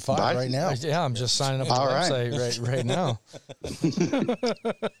 Casper's buying 5 right now. Yeah, I'm just signing up to the website right now.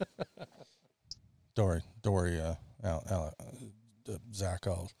 Dory, Zach,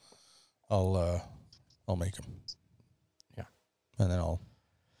 I'll make him. Yeah, and then I'll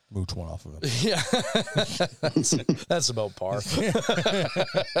mooch one off of him. Yeah, that's about par.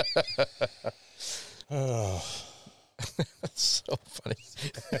 Oh. That's so funny.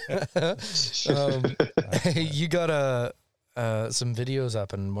 Hey, you got some videos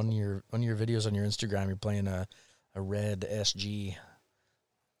up, and one of your videos on your Instagram, you're playing a red SG.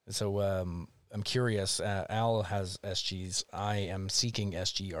 So I'm curious. Al has SGs. I am seeking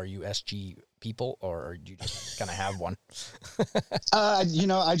SG. Are you SG people, or do you just kind of have one? You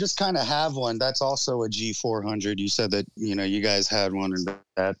know, I just kind of have one. That's also a G400. You said that, you know, you guys had one, and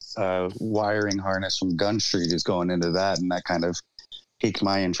that wiring harness from Gun Street is going into that, and that kind of piqued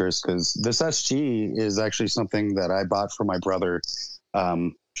my interest, because this SG is actually something that I bought for my brother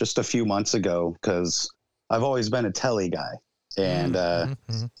just a few months ago, because I've always been a telly guy, and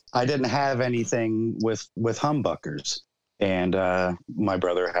I didn't have anything with humbuckers. And my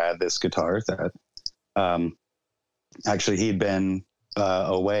brother had this guitar that actually he'd been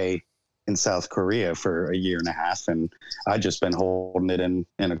away in South Korea for a year and a half, and I'd just been holding it in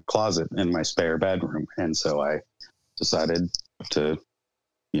a closet in my spare bedroom. And so I decided to,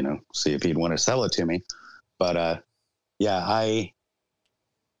 you know, see if he'd want to sell it to me. But yeah,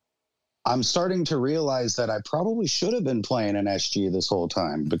 I'm starting to realize that I probably should have been playing an SG this whole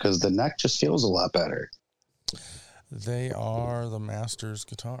time, because the neck just feels a lot better. They are the master's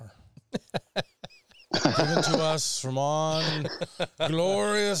guitar. Given to us from on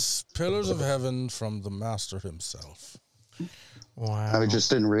glorious pillars of heaven from the master himself. Wow. I just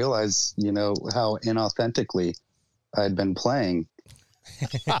didn't realize, you know, how inauthentically I'd been playing.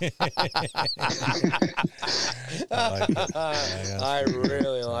 I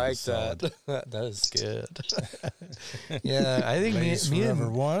really like that. That is good. Yeah, I think me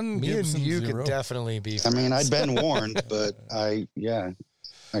and you could definitely be friends. I mean, I'd been warned, but I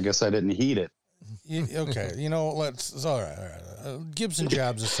guess I didn't heed it. Okay, you know, it's all right. Gibson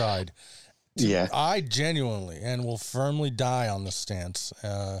jabs aside. Yeah. I genuinely and will firmly die on this stance,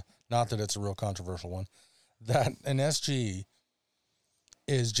 not that it's a real controversial one, that an SG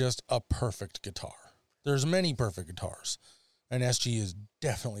is just a perfect guitar. There's many perfect guitars. An SG is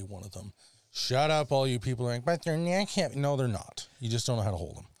definitely one of them. Shut up, all you people like, but they're neck heavy. No, they're not. You just don't know how to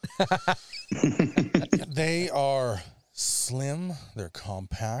hold them. They are slim. They're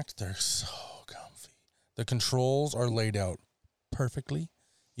compact. They're so comfy. The controls are laid out perfectly.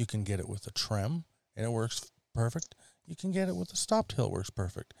 You can get it with a trem, and it works perfect. You can get it with a stopped hill, works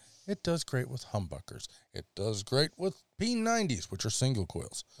perfect. It does great with humbuckers. It does great with P90s, which are single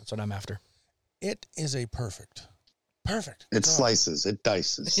coils. That's what I'm after. It is a perfect. It slices, it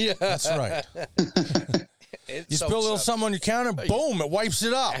dices. Yeah, That's right. You spill a little something on your counter, boom, it wipes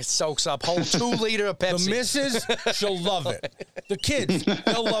it up. It soaks up whole 2 liter of Pepsi. The missus, she'll love it. The kids,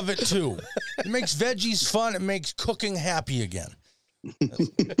 they'll love it too. It makes veggies fun. It makes cooking happy again.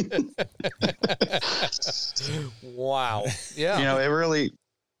 Wow. Yeah. You know, it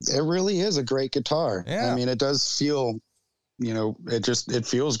really is a great guitar. Yeah. I mean, it does feel, you know, it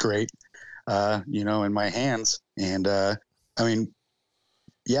feels great, you know, in my hands. And, I mean,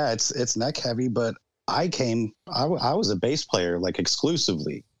 yeah, it's neck heavy, but I was a bass player like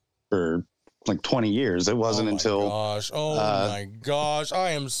exclusively for like 20 years. It wasn't until my gosh. I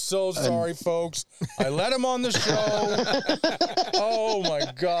am so sorry, folks. I let him on the show. Oh my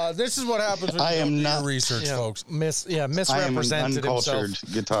God. This is what happens when you do your research, folks. Misrepresented I am an uncultured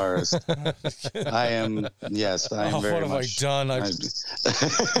himself. guitarist. I am very what have much. I done?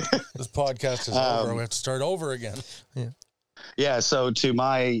 This podcast is over. We have to start over again. Yeah. So to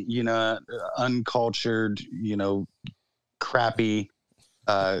my, you know, uncultured, you know, crappy,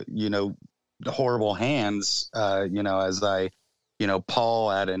 you know, horrible hands, you know, as I, you know,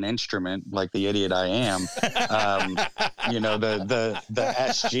 paw at an instrument like the idiot I am, you know, the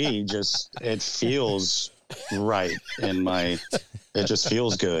SG just, it feels right in my, it just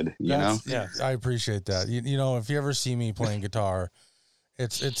feels good, you know? Yeah. I appreciate that. You know, if you ever see me playing guitar,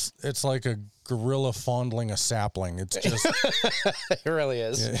 it's like a gorilla fondling a sapling. It's just, It really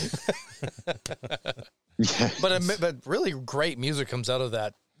is. Yeah. But really great music comes out of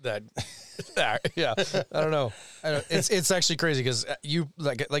that. Yeah, I don't know. It's actually crazy because you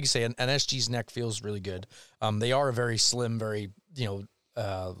like you say, an SG's neck feels really good. They are a very slim, very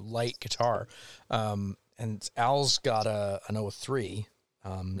light guitar. And Al's got an 03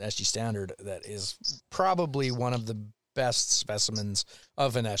 SG Standard that is probably one of the best specimens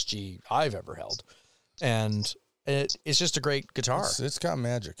of an SG I've ever held, and it's just a great guitar. It's got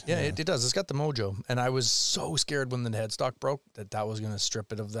magic. Yeah, it does. It's got the mojo. And I was so scared when the headstock broke that was going to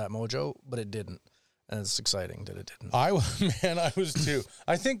strip it of that mojo, but it didn't. And it's exciting that it didn't. I was too.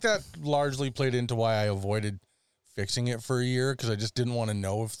 I think that largely played into why I avoided fixing it for a year, because I just didn't want to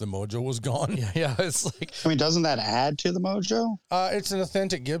know if the mojo was gone. Yeah, it's like... I mean, doesn't that add to the mojo? It's an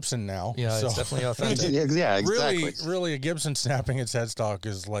authentic Gibson now. Yeah, so. It's definitely authentic. Yeah, exactly. Really, a Gibson snapping its headstock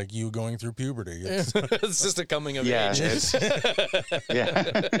is like you going through puberty. It's just a coming of yeah, age.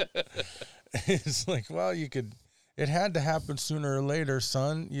 It's like, well, it had to happen sooner or later,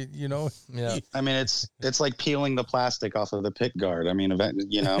 son. You know? Yeah. I mean, it's like peeling the plastic off of the pick guard. I mean,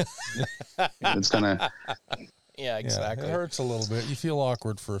 you know, it's going to... Yeah, exactly. Yeah, it hurts a little bit. You feel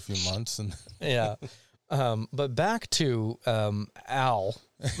awkward for a few months, and yeah. But back to Al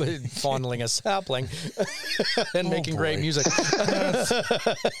fondling a sapling and making great music.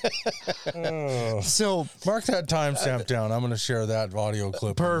 So mark that timestamp down. I'm going to share that audio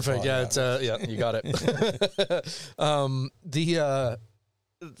clip. Perfect. Yeah, it's you got it.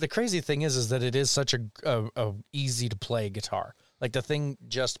 The crazy thing is that it is such a easy to play guitar. Like, the thing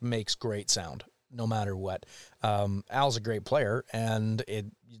just makes great sound no matter what. Al's a great player, and the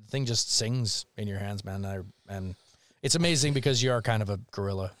thing just sings in your hands, man. And it's amazing because you are kind of a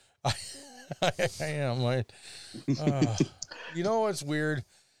gorilla. I am. You know what's weird?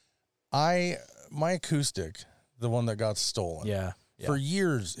 My acoustic, the one that got stolen. Yeah. For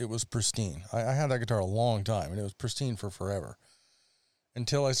years, it was pristine. I had that guitar a long time, and it was pristine for forever.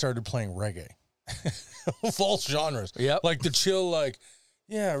 Until I started playing reggae. False genres. Yep. Like the chill, like,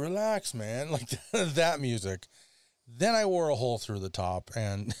 yeah, relax, man. Like that music. Then I wore a hole through the top,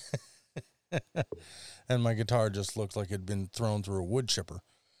 and and my guitar just looked like it had been thrown through a wood chipper.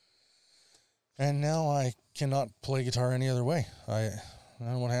 And now I cannot play guitar any other way. I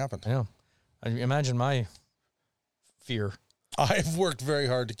don't know what happened. Yeah. I imagine my fear. I've worked very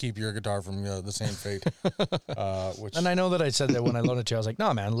hard to keep your guitar from the same fate. And I know that I said that when I loaned it to you. I was like,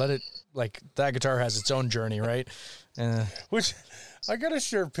 no, man, let it, like, that guitar has its own journey, right? Which, I got to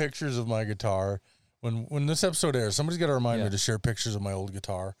share pictures of my guitar. When this episode airs, somebody's got to remind me to share pictures of my old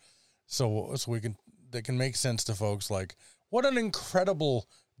guitar. So they can make sense to folks, like, what an incredible,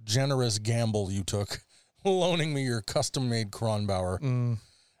 generous gamble you took loaning me your custom-made Kronbauer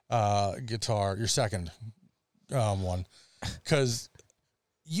guitar, your second one. Because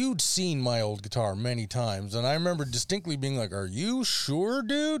you'd seen my old guitar many times, and I remember distinctly being like, are you sure,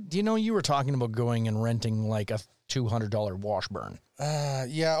 dude? Do you know you were talking about going and renting like a $200 Washburn?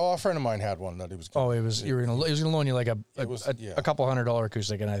 Yeah, well, a friend of mine had one that he was gonna, he was gonna loan you like a couple $100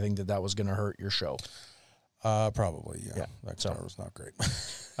 acoustic, and I think that was gonna hurt your show. Probably, yeah. That guitar was not great.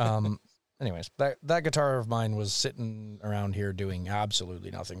 Anyways, that guitar of mine was sitting around here doing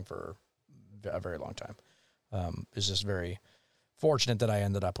absolutely nothing for a very long time. It's just very fortunate that I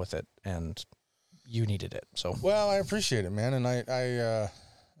ended up with it, and you needed it. So well, I appreciate it, man, and I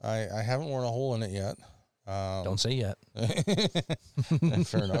haven't worn a hole in it yet. Don't say yet.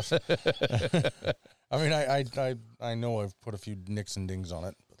 Fair enough. I mean, I know I've put a few nicks and dings on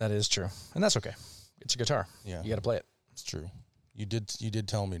it. That is true, and that's okay. It's a guitar. Yeah, you got to play it. It's true. You did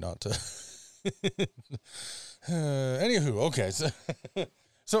tell me not to. Anywho, okay.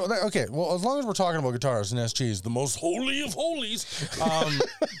 Okay. Well, as long as we're talking about guitars and SGs, the most holy of holies.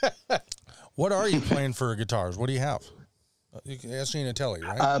 What are you playing for guitars? What do you have? SG and a Telly,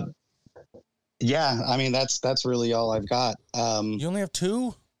 right? Yeah. I mean, that's really all I've got. You only have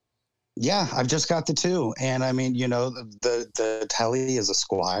two? Yeah, I've just got the two, and I mean, the Telly is a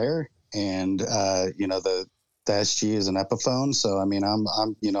Squire, and the SG is an Epiphone. So I mean, I'm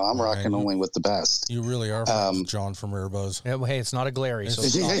rocking only with the best. You really are, John from Rare Buzz. Yeah, well, hey, it's not a Glary, so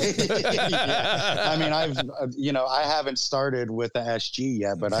yeah. I mean, I haven't started with the SG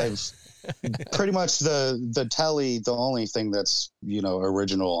yet, but I've pretty much the Telly. The only thing that's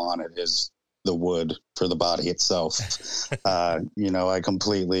original on it is the wood for the body itself. I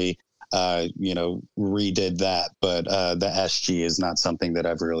completely redid that, but the SG is not something that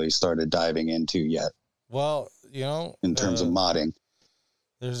I've really started diving into yet. Well, in terms of modding,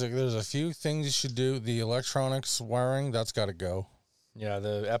 there's a few things you should do. The electronics wiring, that's got to go. Yeah,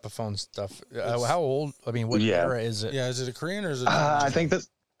 the Epiphone stuff. How old? I mean, what era is it? Yeah, is it a Korean or is it? I think that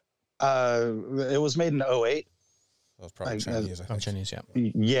it was made in 08. That's probably Chinese. Chinese,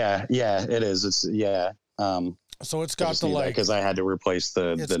 yeah. Yeah, it is. It's so it's got the because I had to replace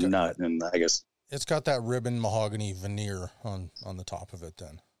the nut, and I guess it's got that ribbon mahogany veneer on the top of it.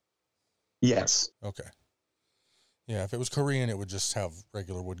 Then. Yes. Okay. Yeah, if it was Korean, it would just have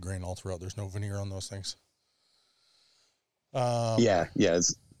regular wood grain all throughout. There's no veneer on those things. Yeah.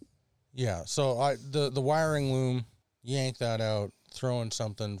 So the wiring loom, yank that out, throw in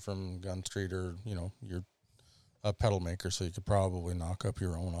something from Gun Street or you're a pedal maker, so you could probably knock up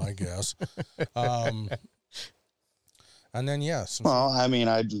your own, I guess. And then yes. Well, I mean,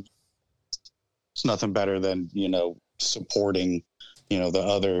 it's nothing better than supporting the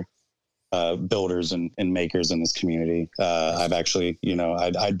other builders and makers in this community. I've actually,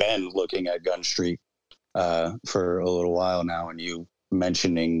 I'd been looking at Gun Street for a little while now, and you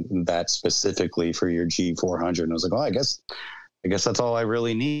mentioning that specifically for your G400, and I was like, oh, I guess that's all I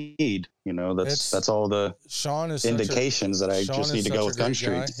really need. That's all the Sean is indications that I just need to go with Gun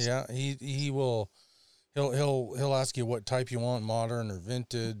Street. Yeah, he will. He'll ask you what type you want, modern or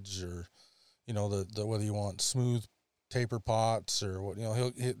vintage, or the whether you want smooth taper pots or what.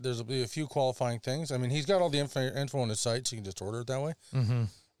 There's be a few qualifying things. I mean, he's got all the info on his site, so you can just order it that way. Mm-hmm.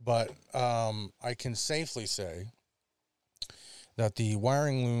 But I can safely say that the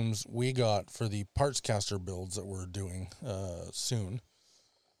wiring looms we got for the parts caster builds that we're doing soon.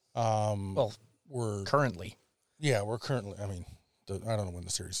 We're currently. Yeah, we're currently. I mean, I don't know when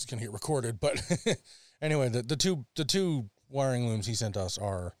the series is going to get recorded, but anyway, the two wiring looms he sent us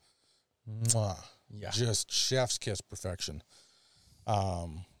are, just chef's kiss perfection.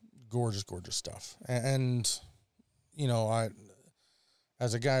 Gorgeous stuff, and I,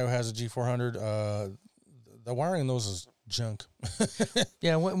 as a guy who has a G400, the wiring in those is junk.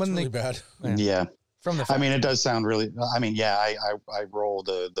 Yeah, when it's they really bad. Yeah. From the I mean, it does sound really. I mean, yeah, I roll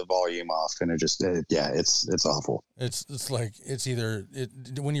the volume off, and it's awful. It's like it's either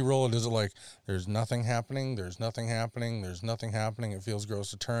when you roll it, is it like there's nothing happening, there's nothing happening, there's nothing happening. It feels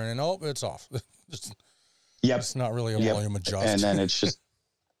gross to turn, and it's off. It's not really a volume adjust, and then it's just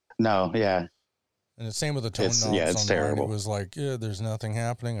no, yeah. And the same with the tone knobs. Yeah, it's terrible. It was like, there's nothing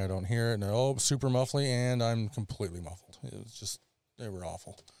happening. I don't hear it. And super muffly, and I'm completely muffled. It was just they were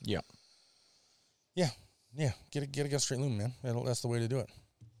awful. Yeah. Yeah. Get a Gun Street loom, man. That's the way to do it.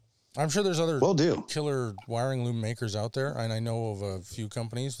 I'm sure there's other killer wiring loom makers out there, and I know of a few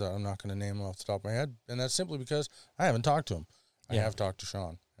companies that I'm not going to name off the top of my head, and that's simply because I haven't talked to them. I have talked to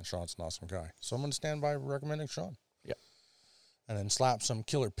Sean, and Sean's an awesome guy. So I'm going to stand by recommending Sean. Yeah. And then slap some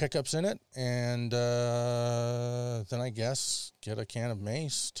killer pickups in it, and then I guess get a can of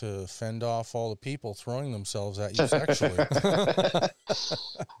mace to fend off all the people throwing themselves at you sexually.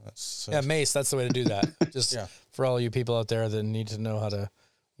 Mace, that's the way to do that. Just for all you people out there that need to know how to,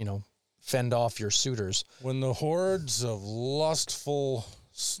 fend off your suitors. When the hordes of lustful,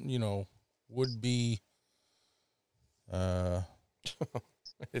 would-be...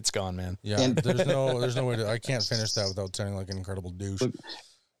 It's gone, man. Yeah, there's no way to. I can't finish that without sounding like an incredible douche.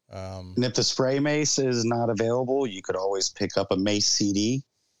 And if the spray mace is not available, you could always pick up a mace CD,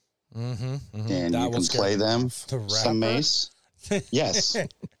 and That you can play them some mace. Yes,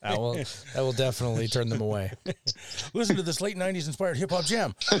 that will definitely turn them away. Listen to this late 90s inspired hip hop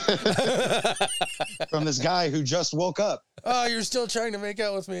jam. From this guy who just woke up. Oh, you're still trying to make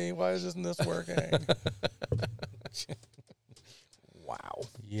out with me. Why isn't this working? Wow.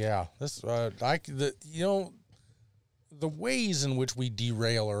 Yeah. The ways in which we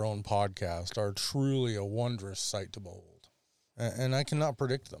derail our own podcast are truly a wondrous sight to behold. And I cannot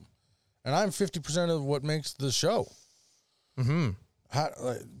predict them. And I'm 50% of what makes the show.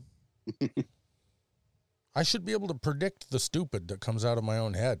 I should be able to predict the stupid that comes out of my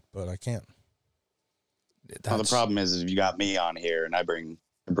own head, but I can't. Well, the problem is you got me on here, and I bring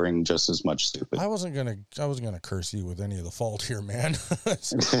just as much stupid. I wasn't gonna curse you with any of the fault here, man.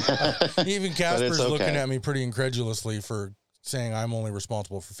 Even Casper's looking at me pretty incredulously for saying I'm only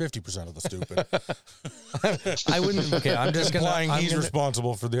responsible for 50% of the stupid. I wouldn't. Okay, I'm just implying he's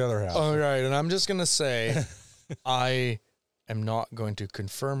responsible for the other half. All right, and I'm just gonna say, I am not going to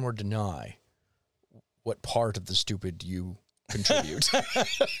confirm or deny what part of the stupid you contribute.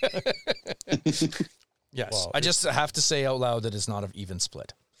 Yes, well, I just have to say out loud that it's not an even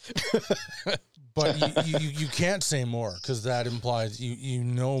split. But you can't say more, because that implies you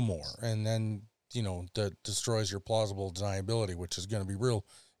know more, and then that destroys your plausible deniability, which is going to be real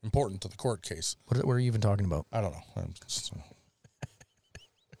important to the court case. What are you even talking about? I don't know.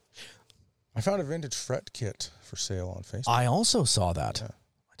 I found a vintage fret kit for sale on Facebook. I also saw that. Yeah.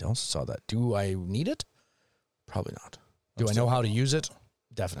 Do I need it? Probably not. Do I know how to use it?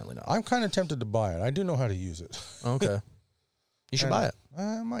 Definitely not. I'm kind of tempted to buy it. I do know how to use it. Okay. You should buy it.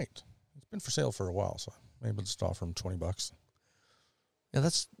 I might. It's been for sale for a while, so maybe I'll just offer him $20.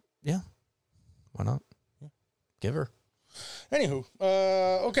 Yeah, why not? Yeah. Give her. Anywho,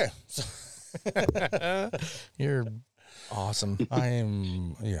 okay. You're awesome. I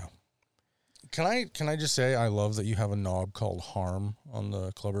am, yeah. Can I just say I love that you have a knob called Harm on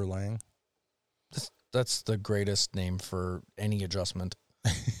the Clubber Lang? That's the greatest name for any adjustment.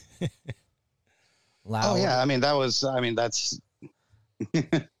 Loud. Oh yeah, that's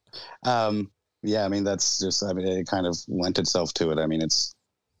that's just, it kind of lent itself to it.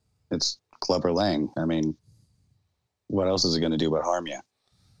 It's Clubber Lang. What else is it going to do but harm you?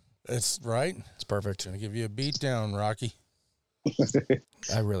 It's right. It's perfect. Gonna give you a beat down, Rocky.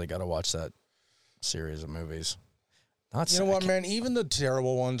 I really got to watch that series of movies. You know what, man? Even the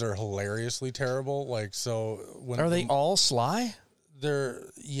terrible ones are hilariously terrible. Like, so when are they all Sly?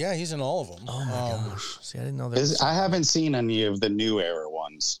 He's in all of them. Oh my gosh! See, I didn't know that. I haven't seen any of the new era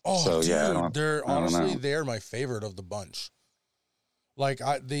ones. Oh, so, dude, they're they're my favorite of the bunch. Like,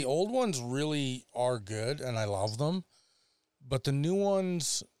 the old ones really are good, and I love them. But the new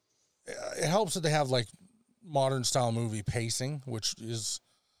ones, it helps that they have like modern style movie pacing, which is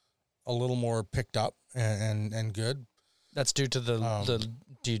a little more picked up and good. That's due to the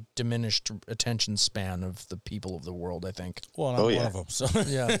diminished attention span of the people of the world, I think. Well, I'm one of them. So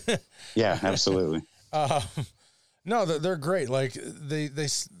yeah, yeah, absolutely. No, they're great. Like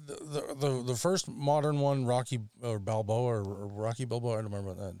the first modern one, Rocky or Balboa or Rocky Balboa. I don't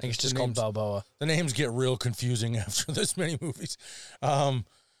remember that. I think it's just called Balboa. The names get real confusing after this many movies.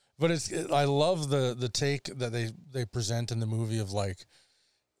 But I love the take that they present in the movie of like,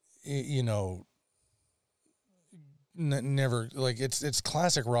 never, like, it's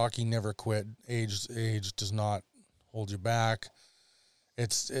classic Rocky, never quit. Age does not hold you back.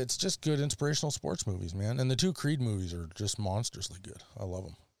 It's just good inspirational sports movies, man. And the two Creed movies are just monstrously good. I love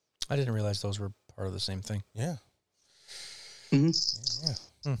them. I didn't realize those were part of the same thing. Yeah.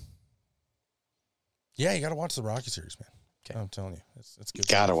 Mm-hmm. Yeah. Yeah, you got to watch the Rocky series, man. Okay. I'm telling you, it's good.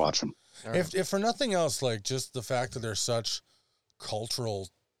 Got to watch them. If for nothing else, like just the fact that they're such cultural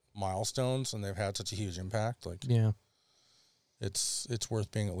milestones and they've had such a huge impact, like, yeah, it's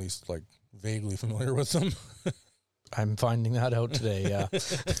worth being at least like vaguely familiar with them. I'm finding that out today. Yeah.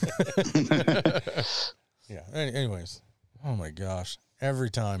 Yeah. Anyways, oh my gosh, every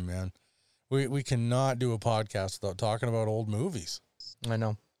time, man, we cannot do a podcast without talking about old movies. I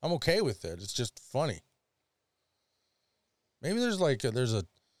know. I'm okay with it. It's just funny. Maybe there's a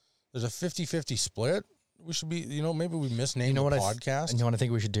 50-50 split. We should be, maybe we misnamed the podcast. You know what I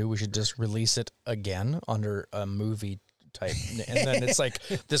think we should do? We should just release it again under a movie type. And then it's like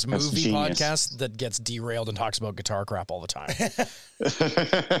this movie genius. Podcast that gets derailed and talks about guitar crap all the time.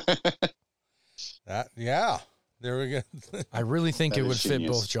 Yeah. There we go. I really think it would genius. Fit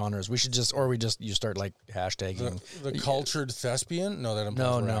both genres. We should you start like hashtagging. The cultured thespian? No, that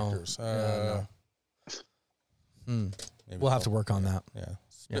implies actors. No. We'll have to work on that. Yeah.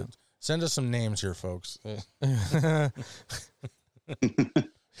 Yeah. Send us some names here, folks.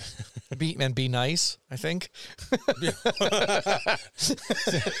 Be nice, I think.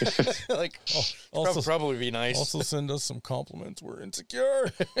 Like, also, probably be nice. Also send us some compliments. We're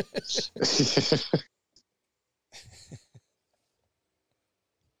insecure.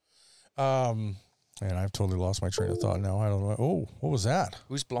 Man, I've totally lost my train of thought now. I don't know. Oh, what was that?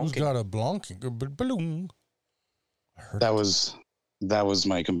 Who's blonking? Who's got a blonking? Balloon. I heard That was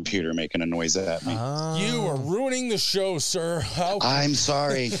my computer making a noise at me. You are ruining the show, sir. I'm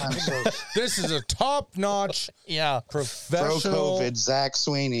sorry. This is a top-notch, professional Pro-COVID Zach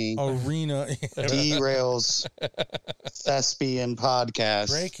Sweeney arena. derails thespian podcast.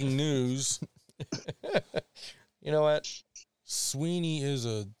 Breaking news. You know what? Sweeney is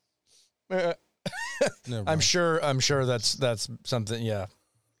a... Never I'm mind. sure that's something. Yeah.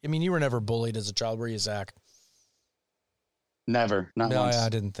 I mean, you were never bullied as a child, were you, Zach? Never. Not No, once. I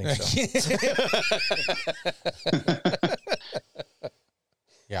didn't think so.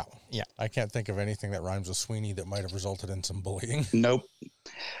 Yeah. Yeah. I can't think of anything that rhymes with Sweeney that might have resulted in some bullying. Nope.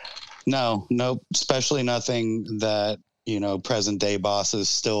 Nope. Especially nothing that, present day bosses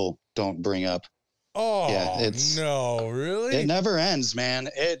still don't bring up. Oh, Yeah, no, really? It never ends, man.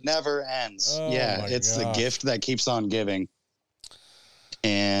 It never ends. Oh, Yeah, my it's gosh. the gift that keeps on giving.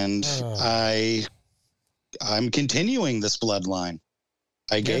 And Oh. I'm continuing this bloodline.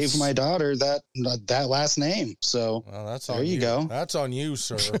 I gave my daughter that last name. So Well, that's there on you go. That's on you,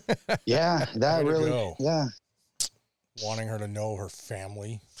 sir. yeah, that Way to really, go. yeah. Wanting her to know her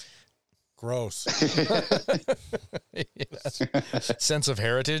family. Gross. Sense of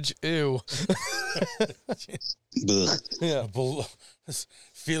heritage. Ew. Ugh. Yeah. This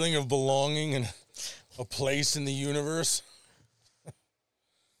feeling of belonging and a place in the universe.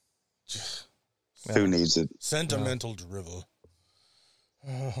 Who needs it? Sentimental drivel.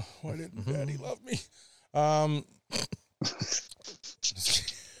 Oh, why didn't Daddy love me?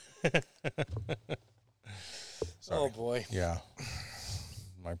 Oh boy. Yeah.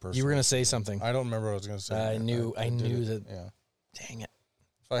 My personal. You were gonna say something. I don't remember what I was going to say. I knew did that. Yeah. Dang it.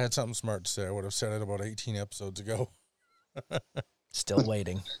 If I had something smart to say, I would have said it about 18 episodes ago. Still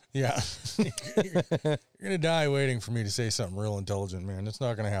waiting. Yeah. You're going to die waiting for me to say something real intelligent, man. It's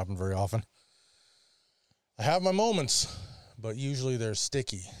not going to happen very often. I have my moments, but usually they're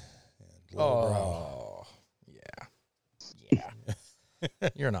sticky and lowbrow. Oh. Yeah. Yeah.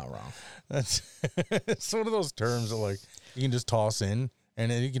 You're not wrong. That's it's one of those terms that like you can just toss in, and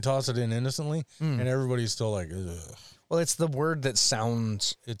then you can toss it in innocently, and everybody's still like, ugh. Well, it's the word that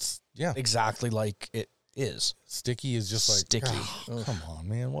sounds Yeah. exactly like it is. Sticky is just like Sticky. "Oh, come on,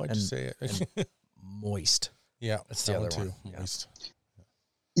 man, why'd you say it? Moist. Yeah, That's the that other too. one. Yeah. Moist.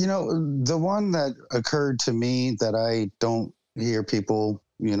 The one that occurred to me that I don't hear people,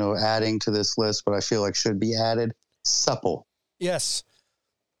 adding to this list, but I feel like should be added, supple. Yes.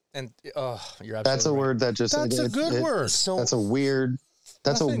 And you're absolutely That's a right. word that just... That's a good word. So That's a weird...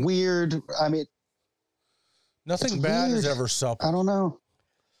 I mean... Nothing It's bad is weird. ever supple. I don't know.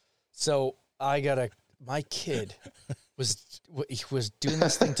 So my kid he was doing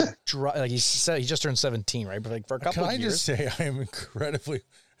this thing to drive. Like he just turned 17, right? But like for a couple Can I of years. just say I am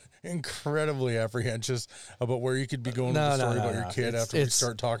incredibly apprehensive about where you could be going with the story about your kid after we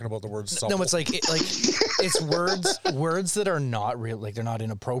start talking about the word supple. No, it's like it's words that are not real. Like they're not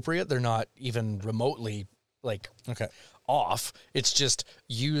inappropriate. They're not even remotely like okay. off. It's just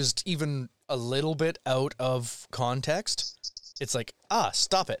used even a little bit out of context. It's like,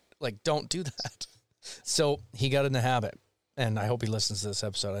 stop it. Like, don't do that. So he got in the habit, and I hope he listens to this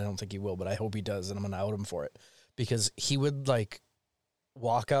episode. I don't think he will, but I hope he does, and I'm going to out him for it. Because he would, like,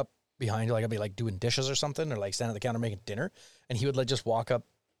 walk up behind you, like I'd be, like, doing dishes or something, or, like, stand at the counter making dinner, and he would, like, just walk up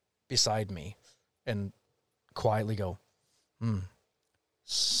beside me and quietly go,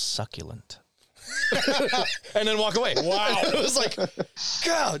 succulent. And then walk away. Wow. It was like,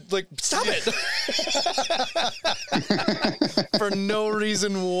 God, like, stop it. For no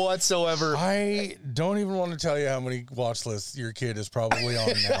reason whatsoever. I don't even want to tell you how many watch lists your kid is probably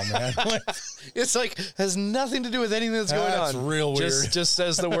on now, man. Like, It's like, has nothing to do with anything that's going That's on. real weird. Just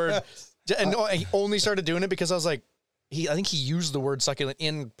says the word. And he only started doing it because I was like, I think he used the word succulent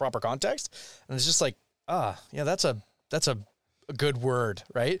in proper context. And it's just like, yeah, that's a good word,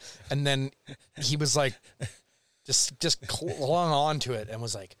 right? And then he was like, just clung on to it and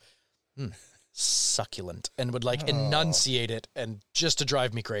was like, succulent, and would like enunciate it, and just to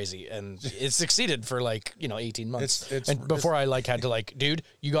drive me crazy. And it succeeded for like 18 months. And before I like had to like, dude,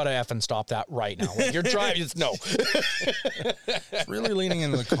 you gotta effing stop that right now. Like, you're driving. No. it's really leaning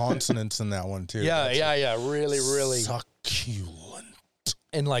into the consonants in that one too. Yeah. Really. Succulent.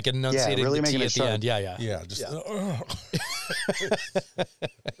 And like enunciating really the making T it at the sharp. end. Yeah. Just.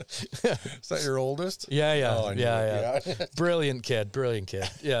 Is that your oldest? Yeah. Oh, I knew Yeah. it. Brilliant kid.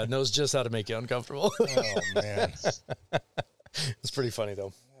 Yeah. Knows just how to make you uncomfortable. Oh man, It's pretty funny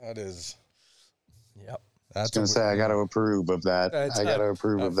though. that is. Yep. I was going to say, I got to approve of that. I got to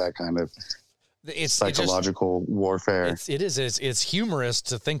approve of that kind of It's psychological warfare. It's humorous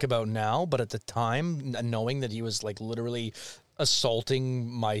to think about now, but at the time, knowing that he was like literally assaulting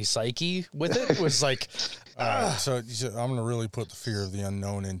my psyche with it was like, All right, so I'm going to really put the fear of the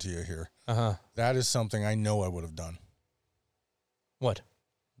unknown into you here. That is something I know I would have done. What?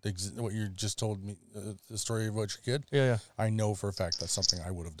 What you just told me, the story about your kid? Yeah. I know for a fact that's something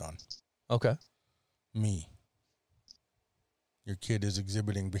I would have done. Okay. Me. Your kid is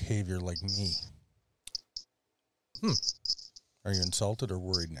exhibiting behavior like me. Are you insulted or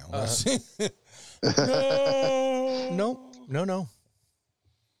worried now? No.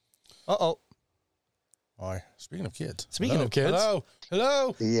 Uh-oh. Why? Speaking of kids. Speaking of kids.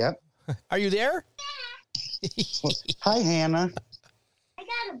 Hello. Yep. Are you there? Hi, Hannah. I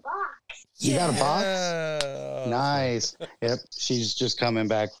got a box. You got a box? Yeah. Nice. Yep. She's just coming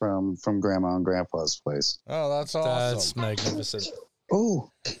back from Grandma and Grandpa's place. Oh, that's awesome. That's magnificent. Oh,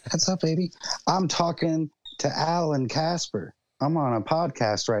 what's up, baby? I'm talking to Al and Casper. I'm on a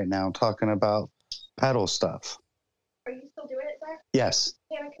podcast right now talking about pedal stuff. Are you still doing it, sir? Yes.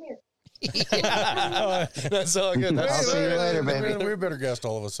 Hannah, come here. Yeah. That's all good. I'll see you later, baby. We're better guest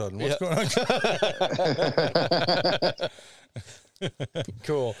all of a sudden. What's going on?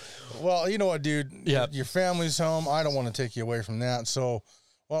 Cool. Well, you know what, dude? Yeah. Your family's home. I don't want to take you away from that. So,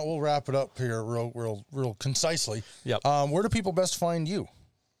 well, we'll wrap it up here real concisely. Yep. Where do people best find you?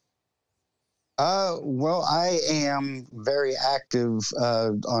 Well, I am very active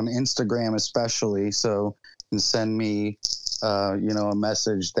on Instagram, especially. So you can send me, a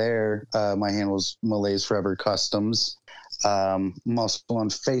message there. My handle is Malaise Forever Customs. I'm also on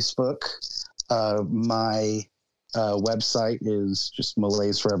Facebook. My website is just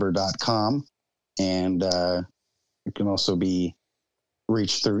malaiseforever.com. And it can also be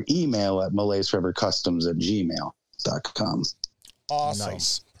reached through email at malaiseforevercustoms@gmail.com. Awesome.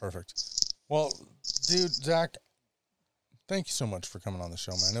 Nice. Perfect. Well, dude, Zach, thank you so much for coming on the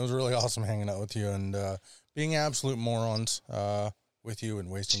show, man. It was really awesome hanging out with you and being absolute morons with you and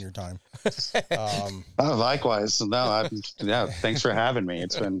wasting your time. Likewise. No, thanks for having me.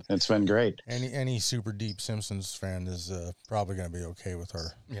 It's been great. Any super deep Simpsons fan is probably going to be okay with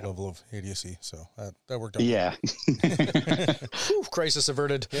our level of idiocy. So that worked out. Yeah. Whew, crisis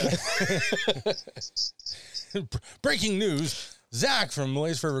averted. Yeah. Breaking news. Zach from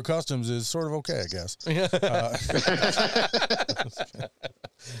Malaise Forever Customs is sort of okay, I guess. Yeah.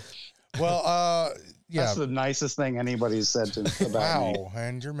 That's the nicest thing anybody's said about me. Wow,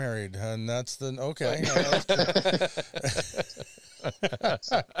 and you're married, and that's the okay.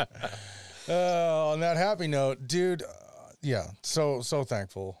 On that happy note, dude. So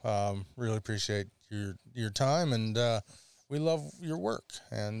thankful. Really appreciate your time, and we love your work.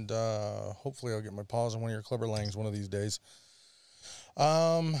 And hopefully, I'll get my paws on one of your Clubber Langs one of these days.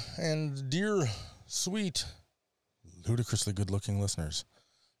 And dear, sweet, ludicrously good-looking listeners,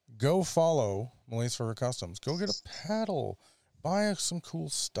 go follow Malaise Forever Customs. Go get a paddle. Buy some cool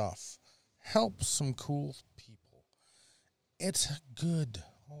stuff. Help some cool people. It's good.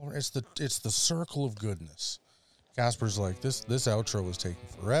 It's the circle of goodness. Casper's like, this outro was taking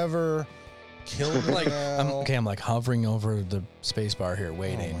forever. Killed me. I'm like hovering over the space bar here,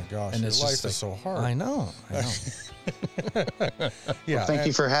 waiting. Oh my gosh, and your it's life just is so hard. I know. Yeah, Well, thank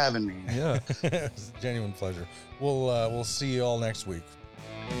you for having me. Yeah. It's a genuine pleasure. We'll see you all next week.